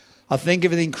legacy. I thank you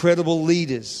for the incredible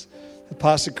leaders.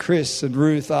 Pastor Chris and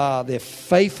Ruth are, their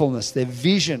faithfulness, their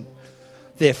vision,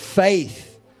 their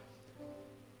faith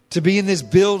to be in this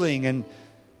building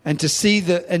and to see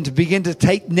and to begin to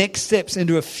take next steps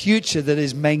into a future that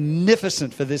is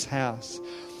magnificent for this house.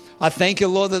 I thank you,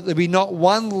 Lord, that there be not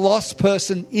one lost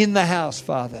person in the house,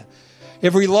 Father.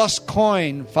 Every lost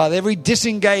coin, Father, every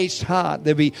disengaged heart,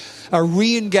 there be a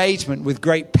re-engagement with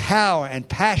great power and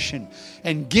passion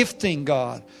and gifting,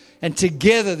 God. And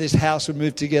together this house would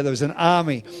move together as an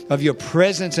army of your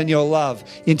presence and your love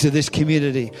into this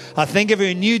community. I thank you for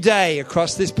a new day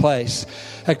across this place,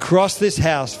 across this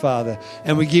house, Father.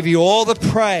 And we give you all the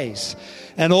praise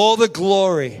and all the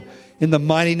glory in the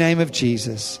mighty name of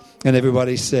Jesus. And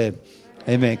everybody said,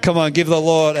 amen. Come on, give the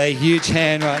Lord a huge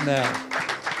hand right now.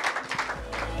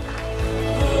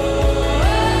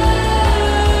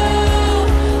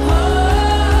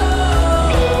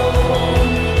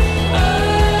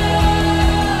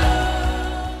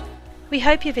 We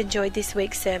hope you've enjoyed this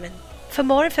week's sermon. For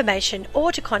more information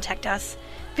or to contact us,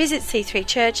 visit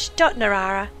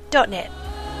c3church.narara.net.